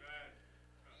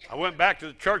 I went back to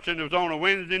the church, and it was on a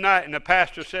Wednesday night, and the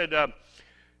pastor said,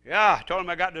 yeah, I told him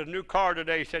I got this new car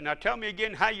today. He said, now tell me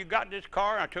again how you got this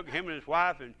car. I took him and his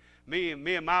wife, and me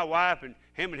and my wife, and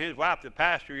him and his wife, the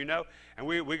pastor, you know, and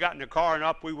we got in the car, and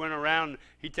up we went around.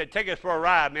 He said, take us for a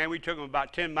ride, man. We took him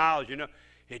about 10 miles, you know.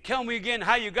 He said, tell me again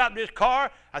how you got this car.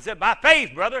 I said, by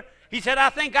faith, brother. He said, I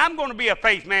think I'm going to be a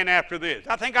faith man after this.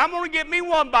 I think I'm going to get me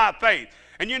one by faith.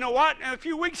 And you know what? In a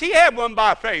few weeks, he had one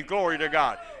by faith. Glory to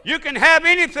God. You can have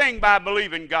anything by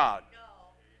believing God.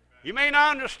 You may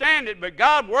not understand it, but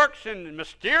God works in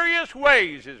mysterious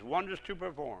ways, his wonders to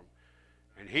perform.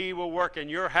 And he will work in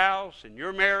your house, in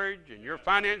your marriage, in your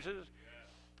finances.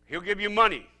 He'll give you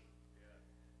money.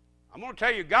 I'm going to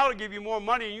tell you, God will give you more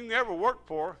money than you can ever work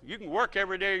for. You can work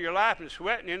every day of your life and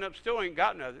sweat and end up still ain't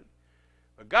got nothing.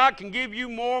 But God can give you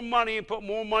more money and put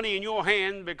more money in your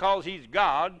hand because he's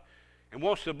God and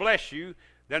wants to bless you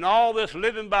than all this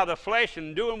living by the flesh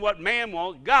and doing what man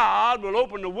wants. God will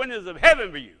open the windows of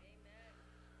heaven for you.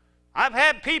 I've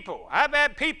had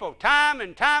people time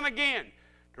and time again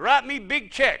to write me big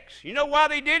checks. You know why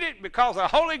they did it? Because the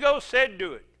Holy Ghost said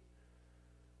do it.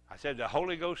 I said the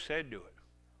Holy Ghost said do it.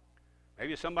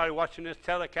 Maybe somebody watching this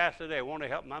telecast today want to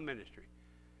help my ministry,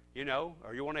 you know,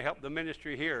 or you want to help the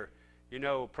ministry here, you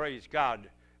know, praise God.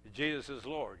 Jesus is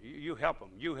Lord. You help them.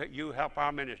 You help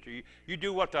our ministry. You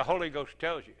do what the Holy Ghost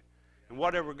tells you. And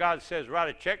whatever God says write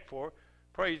a check for,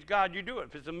 praise God, you do it.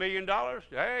 If it's $1 million,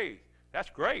 hey, that's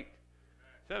great.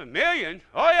 Is that $1 million?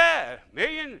 Oh, yeah,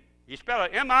 million. You spell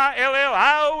it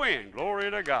M-I-L-L-I-O-N. Glory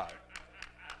to God.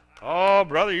 Oh,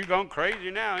 brother, you're going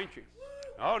crazy now, ain't you?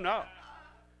 Oh, no.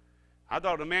 I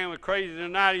thought the man was crazy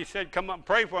tonight. He said, come up and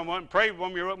pray for him. I went and prayed for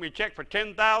him. He wrote me a check for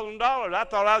 $10,000. I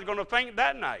thought I was going to faint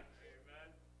that night. Amen.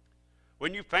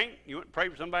 When you faint, you went and pray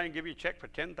for somebody and give you a check for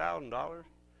 $10,000?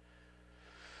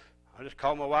 I just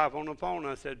called my wife on the phone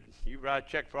and I said, you write a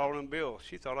check for all them bills.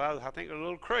 She thought I think a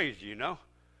little crazy, you know.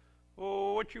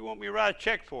 Oh, what you want me to write a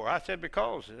check for? I said,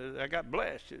 because I got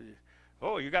blessed.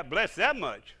 Oh, you got blessed that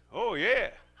much? Oh, yeah.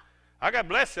 I got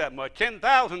blessed that much,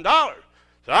 $10,000.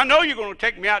 So I know you're going to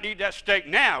take me out to eat that steak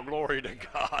now. Glory to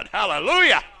God.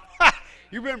 Hallelujah.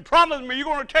 You've been promising me you're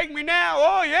going to take me now.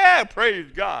 Oh, yeah.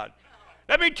 Praise God.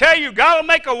 Let me tell you, God will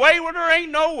make a way where there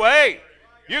ain't no way.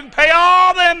 You can pay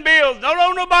all them bills. Don't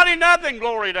owe nobody nothing.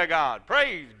 Glory to God.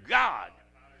 Praise God.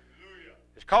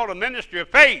 It's called a ministry of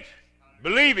faith.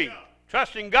 Believing.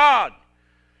 Trusting God.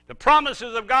 The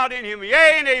promises of God in him.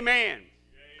 Yea and amen.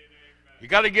 You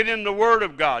got to get in the Word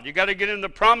of God. You got to get in the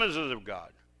promises of God.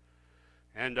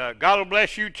 And God will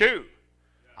bless you too.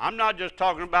 I'm not just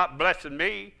talking about blessing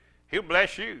me. He'll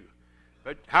bless you.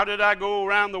 But how did I go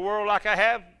around the world like I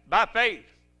have? By faith.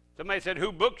 Somebody said,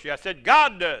 who books you? I said,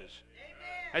 God does.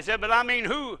 Amen. I said, but I mean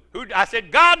who? I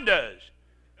said, God does.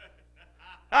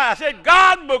 I said,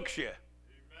 God books you.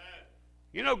 Amen.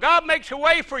 You know, God makes a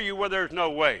way for you where there's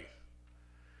no way.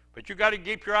 But you got to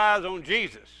keep your eyes on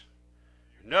Jesus.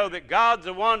 Know that God's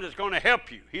the one that's going to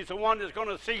help you. He's the one that's going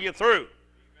to see you through.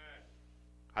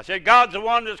 I said, God's the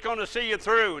one that's going to see you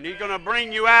through, and He's going to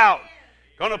bring you out,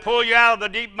 going to pull you out of the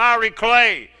deep miry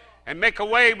clay and make a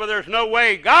way where there's no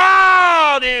way.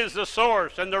 God is the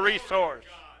source and the resource.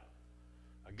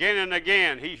 Again and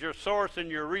again, He's your source and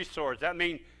your resource. That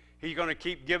means He's going to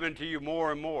keep giving to you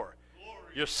more and more.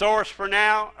 Your source for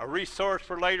now, a resource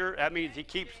for later. That means He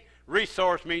keeps,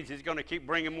 resource means He's going to keep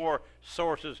bringing more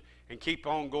sources and keep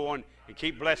on going and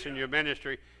keep blessing your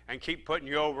ministry and keep putting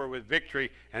you over with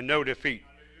victory and no defeat.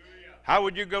 How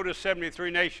would you go to 73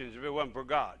 nations if it wasn't for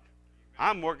God?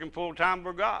 I'm working full-time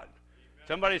for God.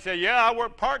 Somebody said, yeah, I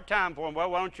work part-time for Him. Well,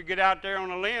 why don't you get out there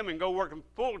on a limb and go working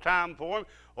full-time for Him?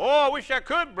 Oh, I wish I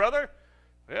could, brother.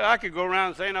 Well, I could go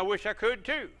around saying I wish I could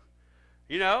too.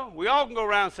 You know, we all can go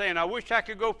around saying, I wish I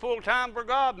could go full-time for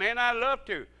God. Man, I'd love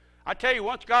to. I tell you,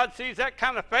 once God sees that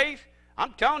kind of faith,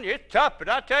 I'm telling you, it's tough, but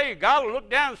I tell you, God will look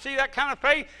down and see that kind of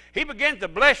faith. He begins to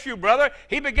bless you, brother.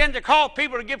 He begins to call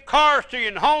people to give cars to you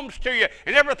and homes to you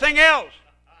and everything else.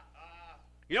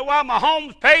 You know why my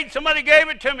home's paid? Somebody gave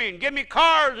it to me and gave me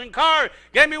cars and cars.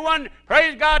 Gave me one,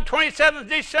 praise God, 27th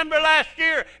December last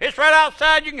year. It's right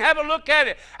outside. You can have a look at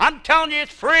it. I'm telling you,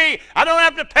 it's free. I don't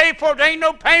have to pay for it. There ain't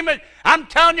no payment. I'm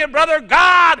telling you, brother,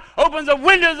 God opens the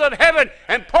windows of heaven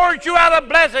and pours you out a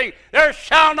blessing. There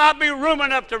shall not be room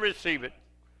enough to receive it.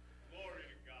 Glory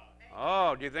to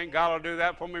God. Oh, do you think God will do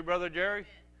that for me, Brother Jerry?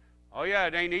 Oh, yeah,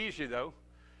 it ain't easy, though.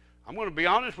 I'm going to be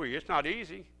honest with you. It's not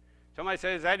easy. Somebody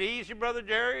says, is that easy, Brother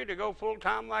Jerry, to go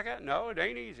full-time like that? No, it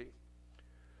ain't easy.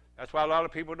 That's why a lot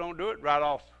of people don't do it right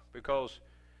off, because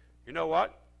you know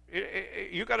what?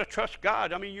 You got to trust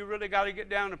God. I mean, you really got to get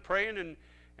down to praying,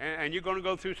 and you're going to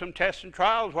go through some tests and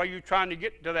trials while you're trying to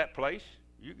get to that place.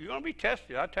 You're going to be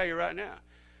tested, I'll tell you right now.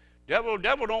 Devil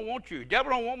don't want you.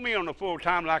 Devil don't want me on the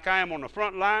full-time like I am on the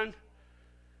front line.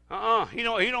 He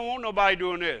don't want nobody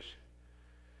doing this.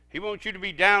 He wants you to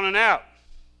be down and out.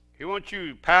 He wants you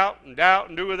to pout and doubt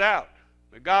and do without.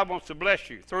 But God wants to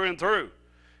bless you through and through.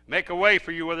 Make a way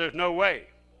for you where there's no way.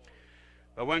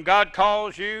 But when God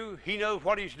calls you, He knows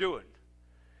what He's doing.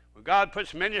 When God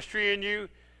puts ministry in you,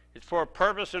 it's for a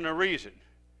purpose and a reason.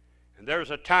 And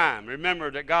there's a time. Remember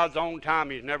that God's own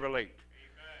time, He's never late.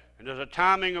 Amen. And there's a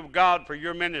timing of God for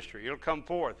your ministry. It'll come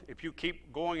forth if you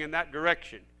keep going in that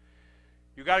direction.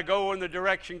 You got to go in the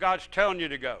direction God's telling you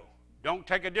to go. Don't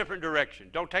take a different direction.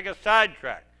 Don't take a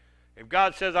sidetrack. If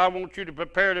God says, I want you to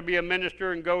prepare to be a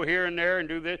minister and go here and there and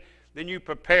do this, then you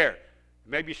prepare.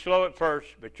 Maybe slow at first,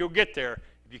 but you'll get there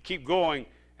if you keep going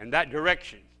in that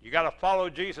direction. You got to follow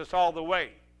Jesus all the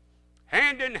way.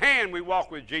 Hand in hand we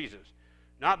walk with Jesus.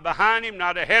 Not behind Him,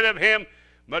 not ahead of Him,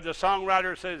 but the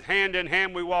songwriter says, hand in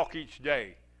hand we walk each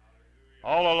day.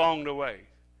 All along the way.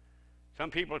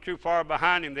 Some people are too far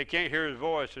behind Him, they can't hear His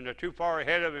voice, and they're too far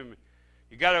ahead of Him.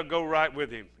 You got to go right with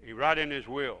Him. He's right in His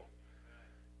will.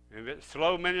 If it's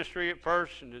slow ministry at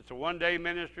first, and it's a one-day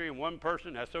ministry and one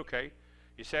person, that's okay.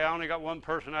 You say, I only got one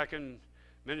person I can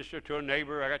minister to, a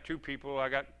neighbor. I got two people.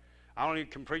 I only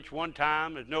can preach one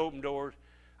time. There's no open doors.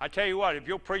 I tell you what, if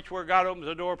you'll preach where God opens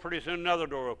a door, pretty soon another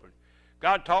door opens.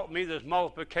 God taught me there's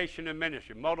multiplication in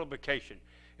ministry, multiplication.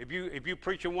 If you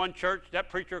preach in one church, that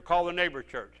preacher will call the neighbor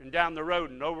church, and down the road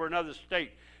and over another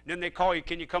state. And then they call you,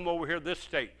 can you come over here this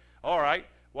state? All right.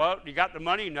 Well, you got the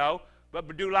money? No.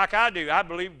 But do like I do. I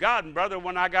believe God. And brother,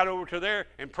 when I got over to there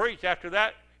and preached, after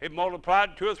that, it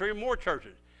multiplied 2 or 3 more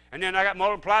churches. And then I got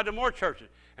multiplied to more churches.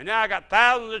 And now I got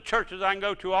thousands of churches I can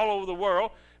go to all over the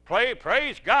world.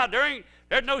 Praise God.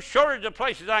 There's no shortage of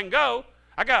places I can go.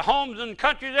 I got homes and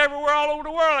countries everywhere all over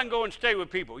the world I can go and stay with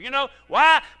people. You know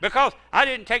why? Because I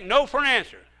didn't take no for an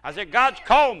answer. I said, God's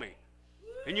called me.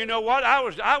 And you know what? I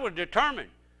was determined.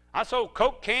 I sold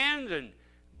Coke cans and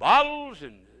bottles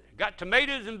and got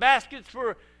tomatoes in baskets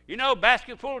for,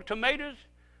 basket full of tomatoes.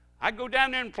 I'd go down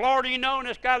there in Florida, and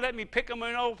this guy let me pick them,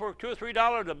 for $2 or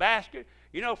 $3 a basket,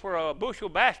 for a bushel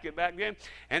basket back then.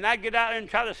 And I'd get out there and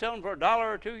try to sell them for $1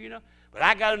 or $2, But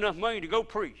I got enough money to go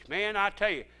preach. Man, I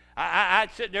tell you, I'd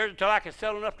sit there until I could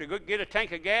sell enough to go get a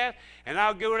tank of gas, and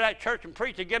I'll go to that church and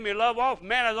preach to give me love off.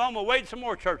 Man, I was on my way to some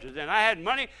more churches. And I had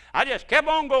money. I just kept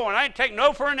on going. I didn't take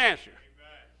no for an answer.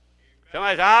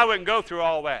 Somebody said, I wouldn't go through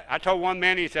all that. I told one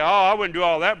man, he said, I wouldn't do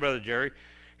all that, Brother Jerry.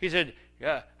 He said,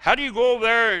 how do you go over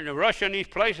there and rush in these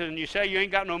places and you say you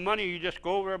ain't got no money, you just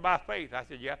go over there by faith? I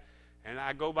said, yeah. And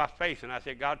I go by faith, and I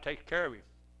said, God takes care of you.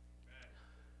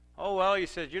 Oh, well, he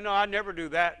says, I never do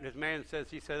that. And this man says,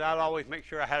 I'd always make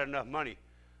sure I had enough money.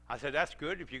 I said, that's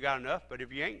good if you got enough, but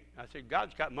if you ain't, I said,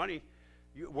 God's got money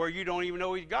where you don't even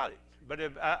know He's got it. But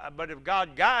if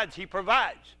God guides, He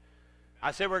provides.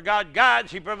 I said, where God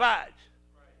guides, He provides.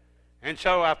 And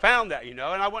so I found that, and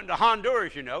I went to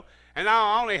Honduras, and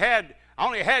I only had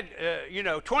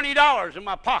 $20 in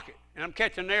my pocket, and I'm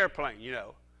catching an airplane,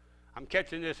 I'm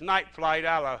catching this night flight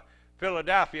out of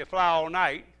Philadelphia, fly all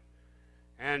night,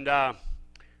 and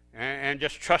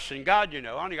just trusting God, I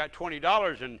only got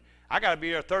 $20, and I got to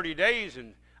be there 30 days,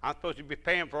 and I'm supposed to be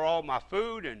paying for all my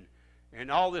food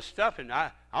and all this stuff, and I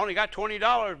only got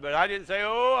 $20, but I didn't say,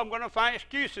 I'm going to find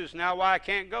excuses now why I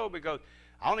can't go because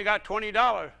I only got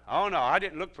 $20. Oh, no, I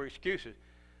didn't look for excuses.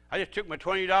 I just took my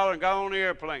 $20 and got on the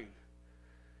airplane.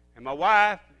 And my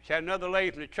wife, she had another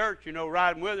lady from the church,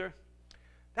 riding with her.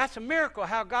 That's a miracle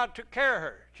how God took care of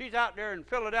her. She's out there in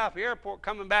Philadelphia Airport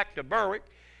coming back to Berwick.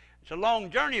 It's a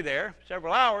long journey there,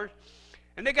 several hours.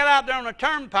 And they got out there on the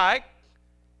turnpike,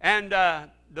 and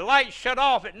the lights shut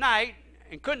off at night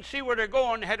and couldn't see where they're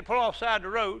going. They had to pull off side the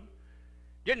road.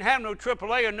 Didn't have no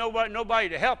AAA or nobody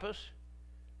to help us,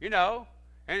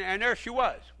 And there she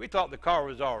was. We thought the car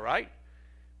was all right.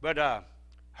 But her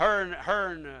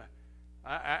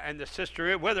and the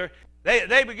sister with her,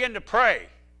 they began to pray.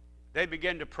 They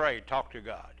began to pray, talk to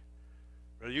God.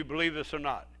 Whether you believe this or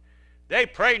not. They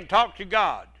prayed and talked to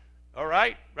God. All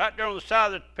right? Right there on the side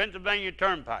of the Pennsylvania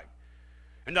Turnpike.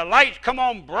 And the lights come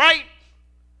on bright,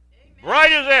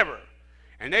 bright as ever.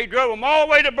 And they drove them all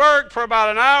the way to Berg for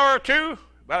about an hour or two,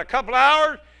 about a couple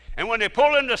hours. And when they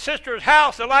pulled into the sister's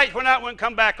house, the lights went out and wouldn't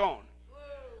come back on.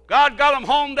 God got them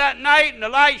home that night, and the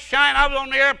lights shined. I was on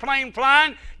the airplane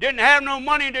flying, didn't have no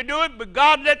money to do it, but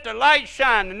God let the lights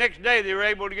shine. The next day, they were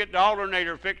able to get the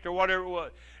alternator fixed or whatever it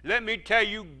was. Let me tell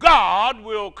you, God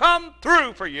will come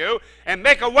through for you and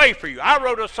make a way for you. I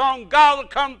wrote a song, God will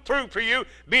come through for you,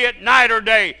 be it night or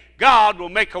day. God will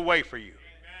make a way for you.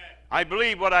 Amen. I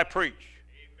believe what I preach.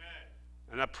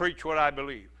 Amen. And I preach what I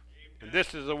believe. Amen. And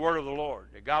this is the word of the Lord,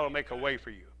 that God will make a way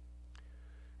for you.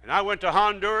 And I went to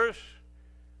Honduras,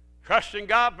 trusting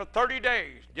God for 30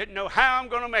 days. Didn't know how I'm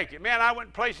going to make it. Man, I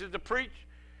went places to preach,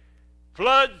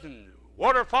 floods and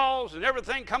waterfalls and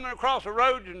everything coming across the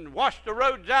roads and washed the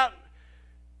roads out.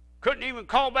 Couldn't even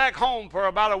call back home for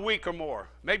about a week or more,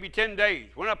 maybe 10 days.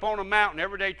 Went up on a mountain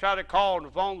every day, tried to call, and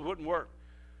the phones wouldn't work.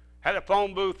 Had a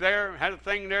phone booth there, had a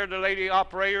thing there, the lady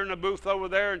operator in the booth over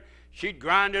there, and she'd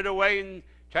grind it away and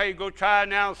tell you, go try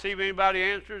now and see if anybody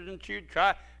answers, and she'd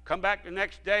try, come back the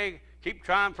next day, keep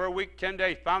trying for a week, 10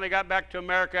 days. Finally got back to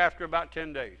America after about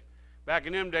 10 days. Back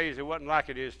in them days, it wasn't like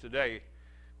it is today.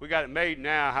 We got it made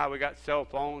now, how we got cell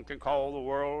phones, can call the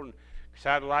world, and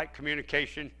satellite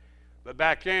communication. But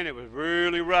back then, it was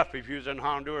really rough if you was in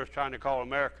Honduras trying to call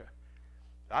America.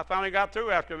 I finally got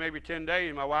through after maybe 10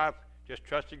 days. My wife just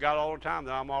trusted God all the time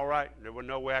that I'm all right. There was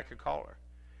no way I could call her.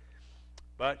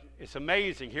 But it's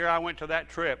amazing. Here I went to that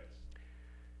trip.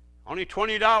 Only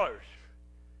 $20.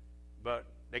 But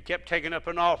they kept taking up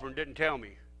an offer and didn't tell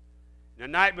me. The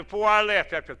night before I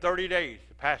left, after 30 days,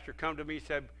 the pastor come to me and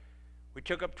said, we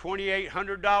took up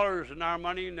 $2,800 in our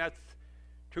money, and that's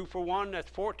 2 for 1. That's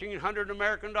 $1,400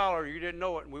 American dollars. You didn't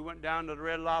know it. And we went down to the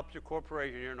Red Lobster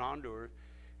Corporation here in Honduras,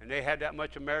 and they had that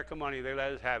much American money. They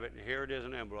let us have it, and here it is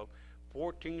in an envelope.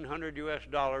 $1,400 US.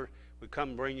 We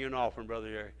come bring you an offering, Brother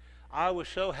Jerry. I was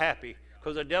so happy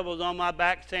because the devil's on my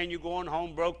back saying you're going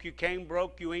home broke. You came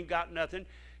broke. You ain't got nothing.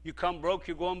 You come broke,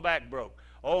 you're going back broke.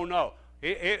 Oh, no.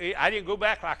 I didn't go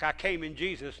back like I came in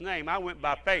Jesus' name. I went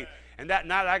by faith. And that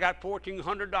night I got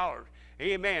 $1,400.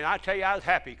 Amen. I tell you, I was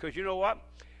happy because you know what?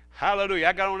 Hallelujah.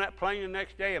 I got on that plane the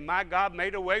next day, and my God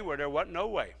made a way where there wasn't no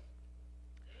way.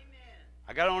 Amen.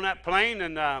 I got on that plane,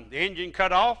 and the engine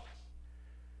cut off.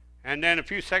 And then a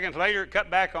few seconds later, it cut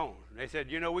back on. They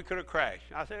said, we could have crashed.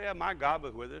 I said, yeah, my God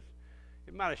was with us.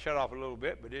 It might have shut off a little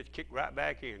bit, but it kicked right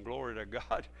back in. Glory to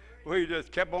God. We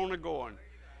just kept on going.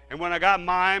 And when I got in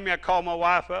Miami, I called my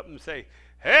wife up and say,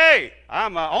 hey,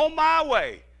 I'm on my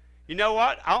way. You know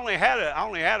what? I only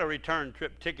had a return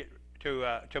trip ticket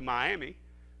to Miami,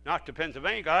 not to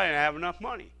Pennsylvania, because I didn't have enough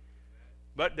money.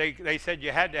 But they said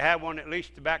you had to have one at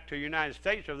least back to the United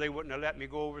States, or they wouldn't have let me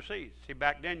go overseas. See,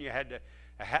 back then you had to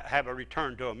have a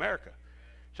return to America.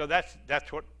 So that's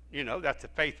what, that's the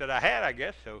faith that I had, I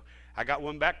guess. So I got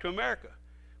one back to America.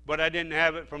 But I didn't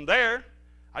have it from there.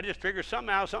 I just figured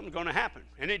somehow something's going to happen.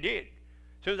 And it did.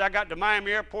 As soon as I got to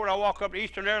Miami Airport, I walked up to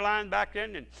Eastern Airlines back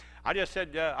then, and I just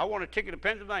said, I want a ticket to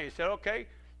Pennsylvania. He said, okay,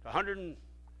 $145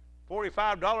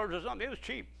 or something. It was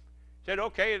cheap. He said,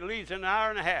 okay, it leaves in an hour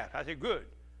and a half. I said, good.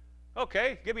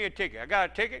 Okay, give me a ticket. I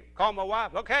got a ticket, called my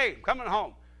wife. Okay, I'm coming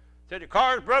home. Said, the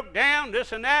car's broke down,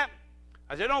 this and that.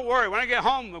 I said, don't worry. When I get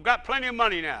home, I've got plenty of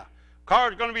money now.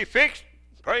 Car's going to be fixed.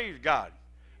 Praise God.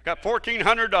 Got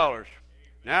 $1,400.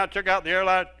 Now I took out the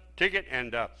airline ticket,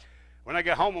 and when I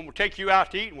get home, I'm going to take you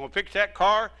out to eat, and we'll fix that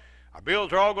car. Our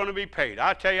bills are all going to be paid.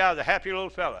 I tell you, I was a happy little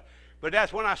fella. But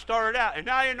that's when I started out. And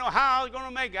I didn't know how I was going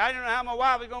to make it. I didn't know how my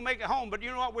wife was going to make it home. But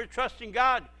you know what? We're trusting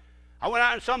God. I went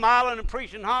out in some island and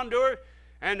preached in Honduras.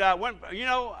 And there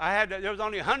was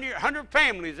only 100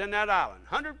 families in that island.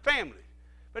 100 families.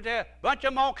 But a bunch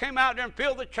of them all came out there and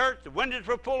filled the church. The windows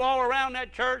were full all around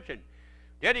that church. And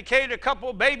dedicated a couple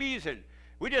of babies. And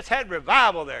we just had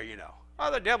revival there,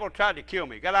 Oh, the devil tried to kill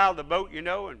me. Got out of the boat,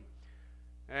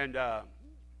 and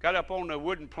got up on the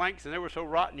wooden planks, and they were so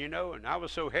rotten, and I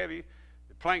was so heavy,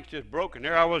 the planks just broke, and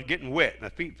there I was getting wet. My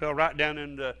feet fell right down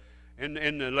in the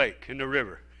lake, in the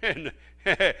river,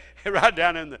 right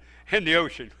down in the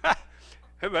ocean.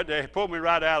 But they pulled me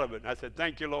right out of it, and I said,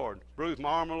 "Thank you, Lord." Bruised my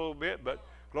arm a little bit, but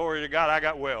glory to God, I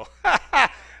got well.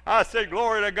 I said,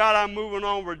 "Glory to God, I'm moving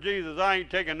on for Jesus. I ain't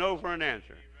taking no for an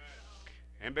answer."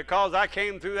 And because I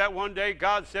came through that one day,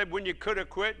 God said, when you could have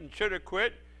quit and should have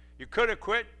quit, you could have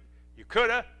quit, you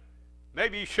could have,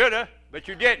 maybe you should have, but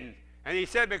you didn't. And he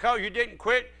said, because you didn't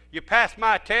quit, you passed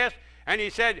my test. And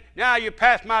he said, now you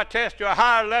passed my test to a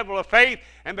higher level of faith.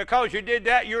 And because you did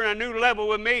that, you're in a new level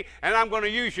with me. And I'm going to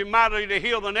use you mightily to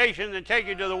heal the nations and take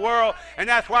you to the world. And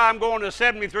that's why I'm going to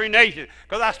 73 nations.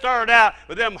 Because I started out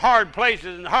with them hard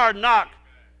places and hard knocks.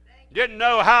 Didn't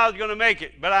know how I was going to make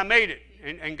it, but I made it.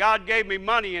 And God gave me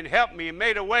money and helped me and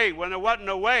made a way when there wasn't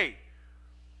a way.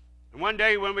 And one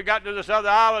day when we got to this other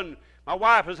island, my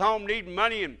wife was home needing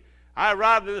money, and I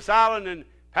arrived at this island, and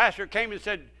pastor came and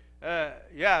said, a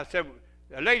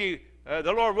lady,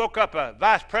 the Lord woke up a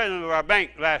vice president of our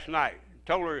bank last night,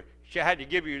 told her she had to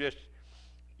give you this,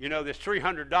 this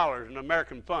 $300 in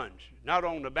American funds, not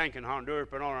on the bank in Honduras,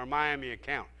 but on our Miami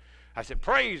account. I said,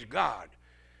 praise God.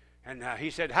 And he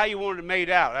said, how you want it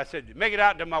made out? I said, make it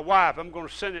out to my wife. I'm going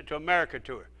to send it to America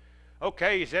to her.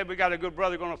 Okay, he said, we got a good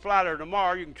brother going to fly there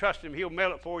tomorrow. You can trust him. He'll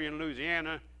mail it for you in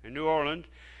Louisiana, in New Orleans.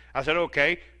 I said,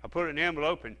 okay. I put it in the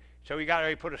envelope, and so he got there.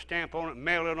 He put a stamp on it and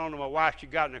mailed it on to my wife. She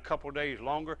got it in a couple of days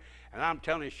longer. And I'm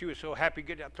telling you, she was so happy to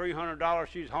get that $300.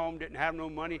 She was home, didn't have no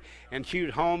money, and she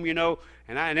was home, And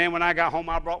then when I got home,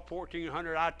 I brought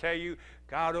 $1,400. I tell you,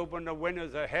 God opened the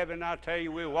windows of heaven. I tell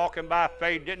you, we were walking by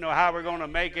faith, didn't know how we were going to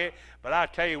make it. But I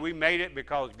tell you, we made it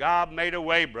because God made a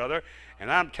way, brother.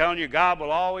 And I'm telling you, God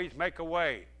will always make a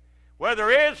way. Where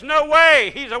there is no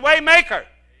way, he's a way maker.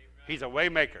 He's a way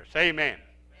maker. Say amen.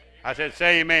 I said,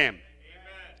 say amen.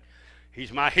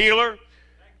 He's my healer.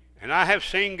 And I have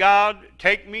seen God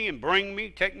take me and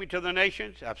take me to the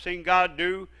nations. I've seen God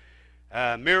do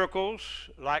miracles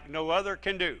like no other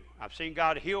can do. I've seen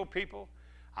God heal people.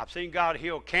 I've seen God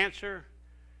heal cancer.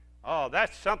 Oh,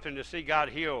 that's something to see God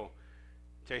heal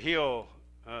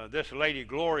this lady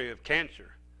Gloria of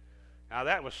cancer. Now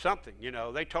that was something,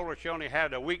 They told her she only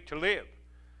had a week to live.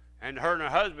 And her and her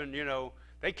husband,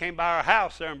 they came by our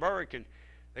house there in Berwick, and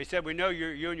they said, we know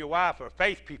you and your wife are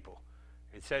faith people.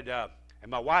 And said, and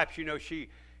my wife,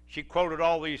 she quoted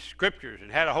all these scriptures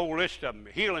and had a whole list of them,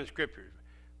 healing scriptures.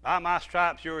 By my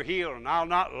stripes you're healed, and I'll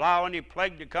not allow any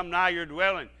plague to come nigh your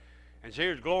dwelling. And so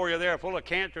here's Gloria there full of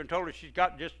cancer, and told her she's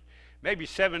got just maybe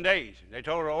 7 days. And they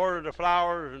told her to order the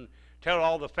flowers and tell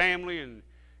all the family and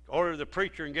order the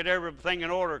preacher and get everything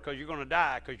in order because you're going to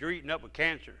die because you're eating up with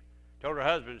cancer. Told her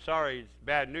husband, sorry, it's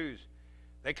bad news.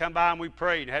 They come by and we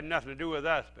prayed. It had nothing to do with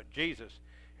us, but Jesus.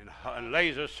 And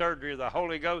laser surgery of the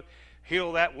Holy Ghost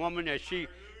healed that woman as she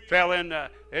fell in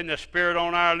the spirit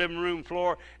on our living room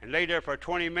floor and lay there for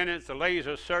 20 minutes. The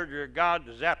laser surgery of God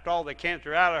zapped all the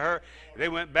cancer out of her. They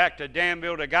went back to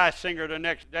Danville to Geisinger the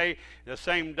next day. The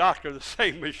same doctor, the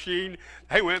same machine.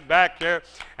 They went back there,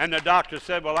 and the doctor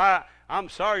said, well, I'm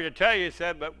sorry to tell you, he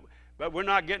said, but we're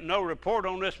not getting no report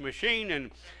on this machine. And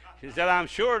he said, I'm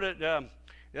sure that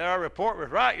our report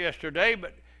was right yesterday,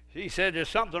 but he said there's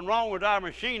something wrong with our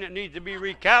machine that needs to be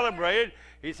recalibrated.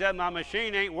 He said, my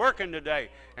machine ain't working today,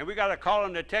 and we got to call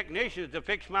in the technicians to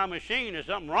fix my machine. There's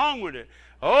something wrong with it.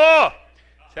 Oh!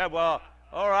 Said, well,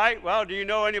 all right. Well, do you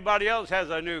know anybody else has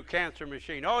a new cancer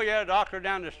machine? Oh, yeah, doctor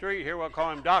down the street here. We'll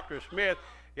call him Dr. Smith.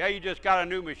 Yeah, you just got a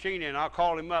new machine in. I'll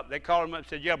call him up. They called him up and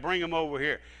said, yeah, bring him over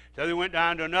here. So they went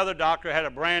down to another doctor, had a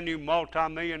brand new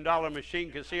multi-million-dollar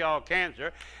machine, could see all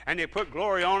cancer, and they put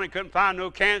Glory on it, couldn't find no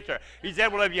cancer. He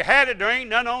said, well, if you had it, there ain't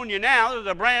none on you now. There's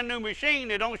a brand new machine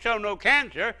that don't show no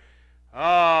cancer.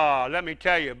 Oh, let me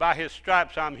tell you, by his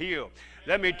stripes I'm healed.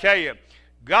 Let me tell you,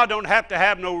 God don't have to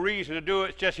have no reason to do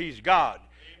it. It's just he's God.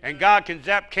 And God can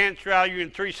zap cancer out of you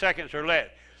in 3 seconds or less.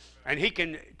 And he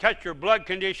can touch your blood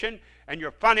condition and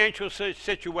your financial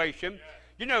situation.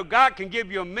 You know, God can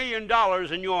give you $1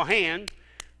 million in your hand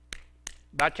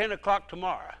by 10 o'clock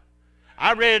tomorrow.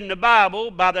 I read in the Bible,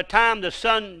 by the time the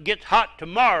sun gets hot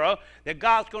tomorrow, that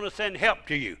God's going to send help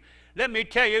to you. Let me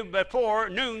tell you, before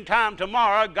noontime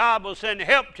tomorrow, God will send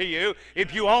help to you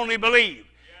if you only believe.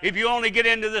 If you only get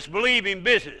into this believing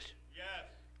business.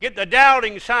 Get the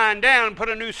doubting sign down and put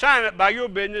a new sign up by your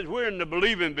business. We're in the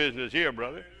believing business here,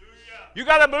 brother. You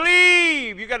got to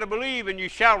believe. You got to believe and you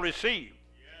shall receive.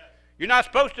 You're not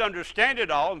supposed to understand it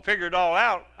all and figure it all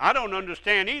out. I don't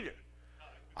understand either.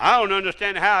 I don't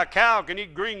understand how a cow can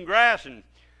eat green grass and,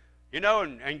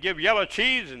 and give yellow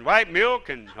cheese and white milk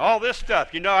and all this stuff.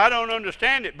 I don't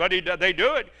understand it, but they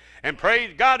do it. And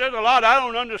praise God, there's a lot I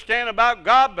don't understand about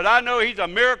God, but I know He's a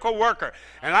miracle worker.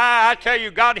 And I tell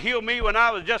you, God healed me when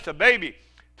I was just a baby,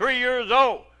 3 years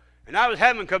old, and I was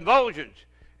having convulsions,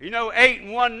 8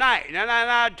 in one night, and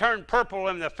I turned purple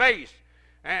in the face.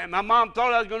 And my mom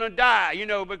thought I was going to die,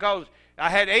 because I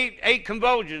had eight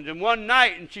convulsions in one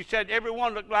night. And she said, every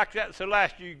one looked like that. So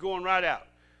last year, you're going right out.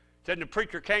 Said the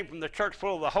preacher came from the church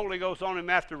full of the Holy Ghost on him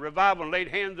after revival and laid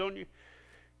hands on you.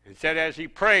 And said as he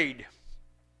prayed,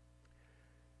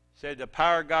 said the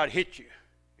power of God hit you.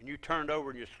 And you turned over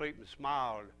in your sleep and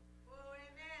smiled. Oh,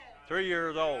 3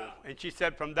 years old. And she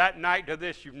said from that night to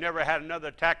this, you've never had another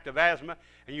attack of asthma.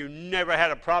 And you never had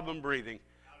a problem breathing.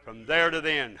 From there to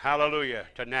then, hallelujah,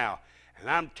 to now. And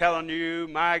I'm telling you,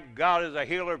 my God is a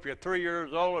healer if you're 3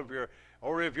 years old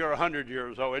or if you're 100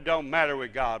 years old. It don't matter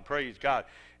with God. Praise God.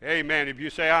 Amen. If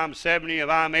you say I'm 70, if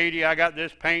I'm 80, I got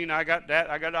this pain, I got that,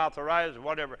 I got arthritis,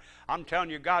 whatever. I'm telling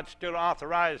you, God's still an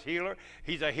authorized healer.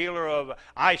 He's a healer of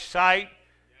eyesight,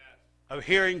 of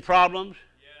hearing problems.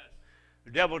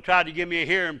 The devil tried to give me a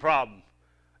hearing problem.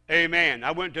 Amen. I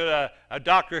went to a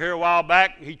doctor here a while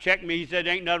back. He checked me. He said,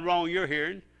 ain't nothing wrong with your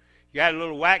hearing. You had a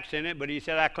little wax in it, but he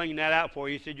said, I cleaned that out for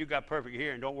you. He said, you got perfect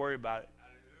hearing. Don't worry about it.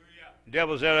 Hallelujah. The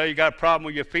devil said, oh, you got a problem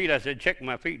with your feet. I said, check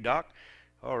my feet, doc.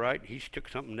 All right. He stuck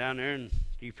something down there, and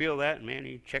do you feel that? Man,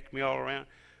 he checked me all around.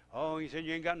 Oh, he said,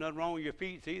 you ain't got nothing wrong with your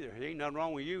feet either. There ain't nothing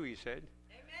wrong with you, he said.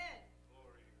 Amen.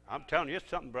 I'm telling you, it's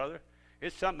something, brother.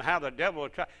 It's something how the devil will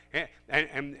try.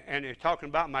 And he's talking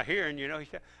about my hearing, he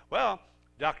said, well,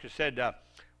 doctor said,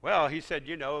 he said,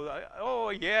 oh,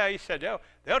 yeah, he said,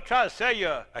 they'll try to sell you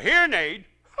a hearing aid.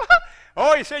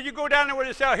 Oh, he said, you go down there where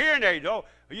they sell hearing aids. Oh,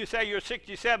 you say you're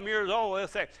 67 years old. They'll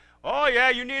say, oh,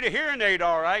 yeah, you need a hearing aid,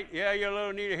 all right. Yeah,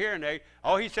 you need a hearing aid.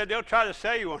 Oh, he said, they'll try to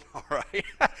sell you one, all right.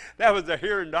 That was the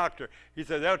hearing doctor. He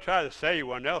said, they'll try to sell you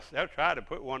one. They'll try to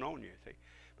put one on you, see.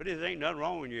 But there ain't nothing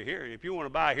wrong with your hearing. If you want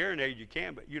to buy a hearing aid, you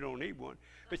can, but you don't need one.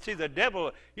 But see, the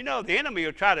devil, the enemy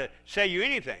will try to sell you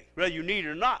anything, whether you need it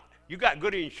or not. You got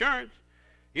good insurance,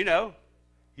 you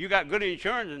got good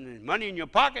insurance and money in your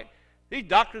pocket. These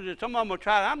doctors, some of them will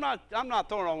try. I'm not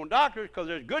throwing on doctors because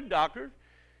there's good doctors,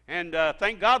 and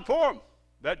thank God for them.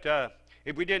 But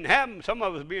if we didn't have them, some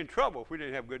of us would be in trouble if we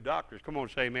didn't have good doctors. Come on,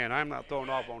 say amen. I'm not throwing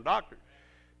off on doctors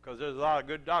because there's a lot of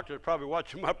good doctors probably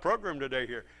watching my program today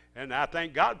here, and I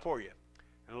thank God for you.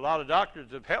 And a lot of doctors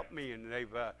have helped me, and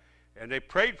they've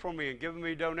prayed for me and given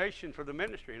me donations for the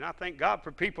ministry. And I thank God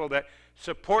for people that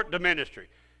support the ministry.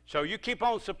 So you keep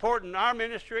on supporting our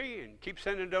ministry and keep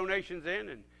sending donations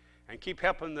in and keep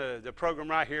helping the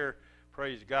program right here,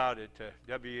 praise God, at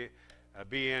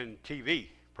WBN TV,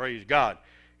 praise God.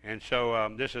 And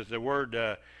so this is the Word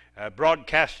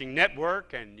Broadcasting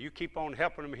Network, and you keep on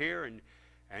helping them here.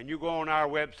 And you go on our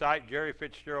website,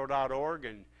 jerryfitzgerald.org,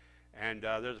 and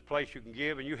there's a place you can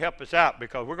give, and you help us out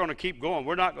because we're going to keep going.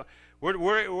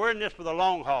 We're in this for the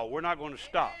long haul. We're not going to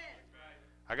stop.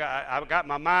 I got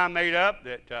my mind made up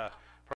that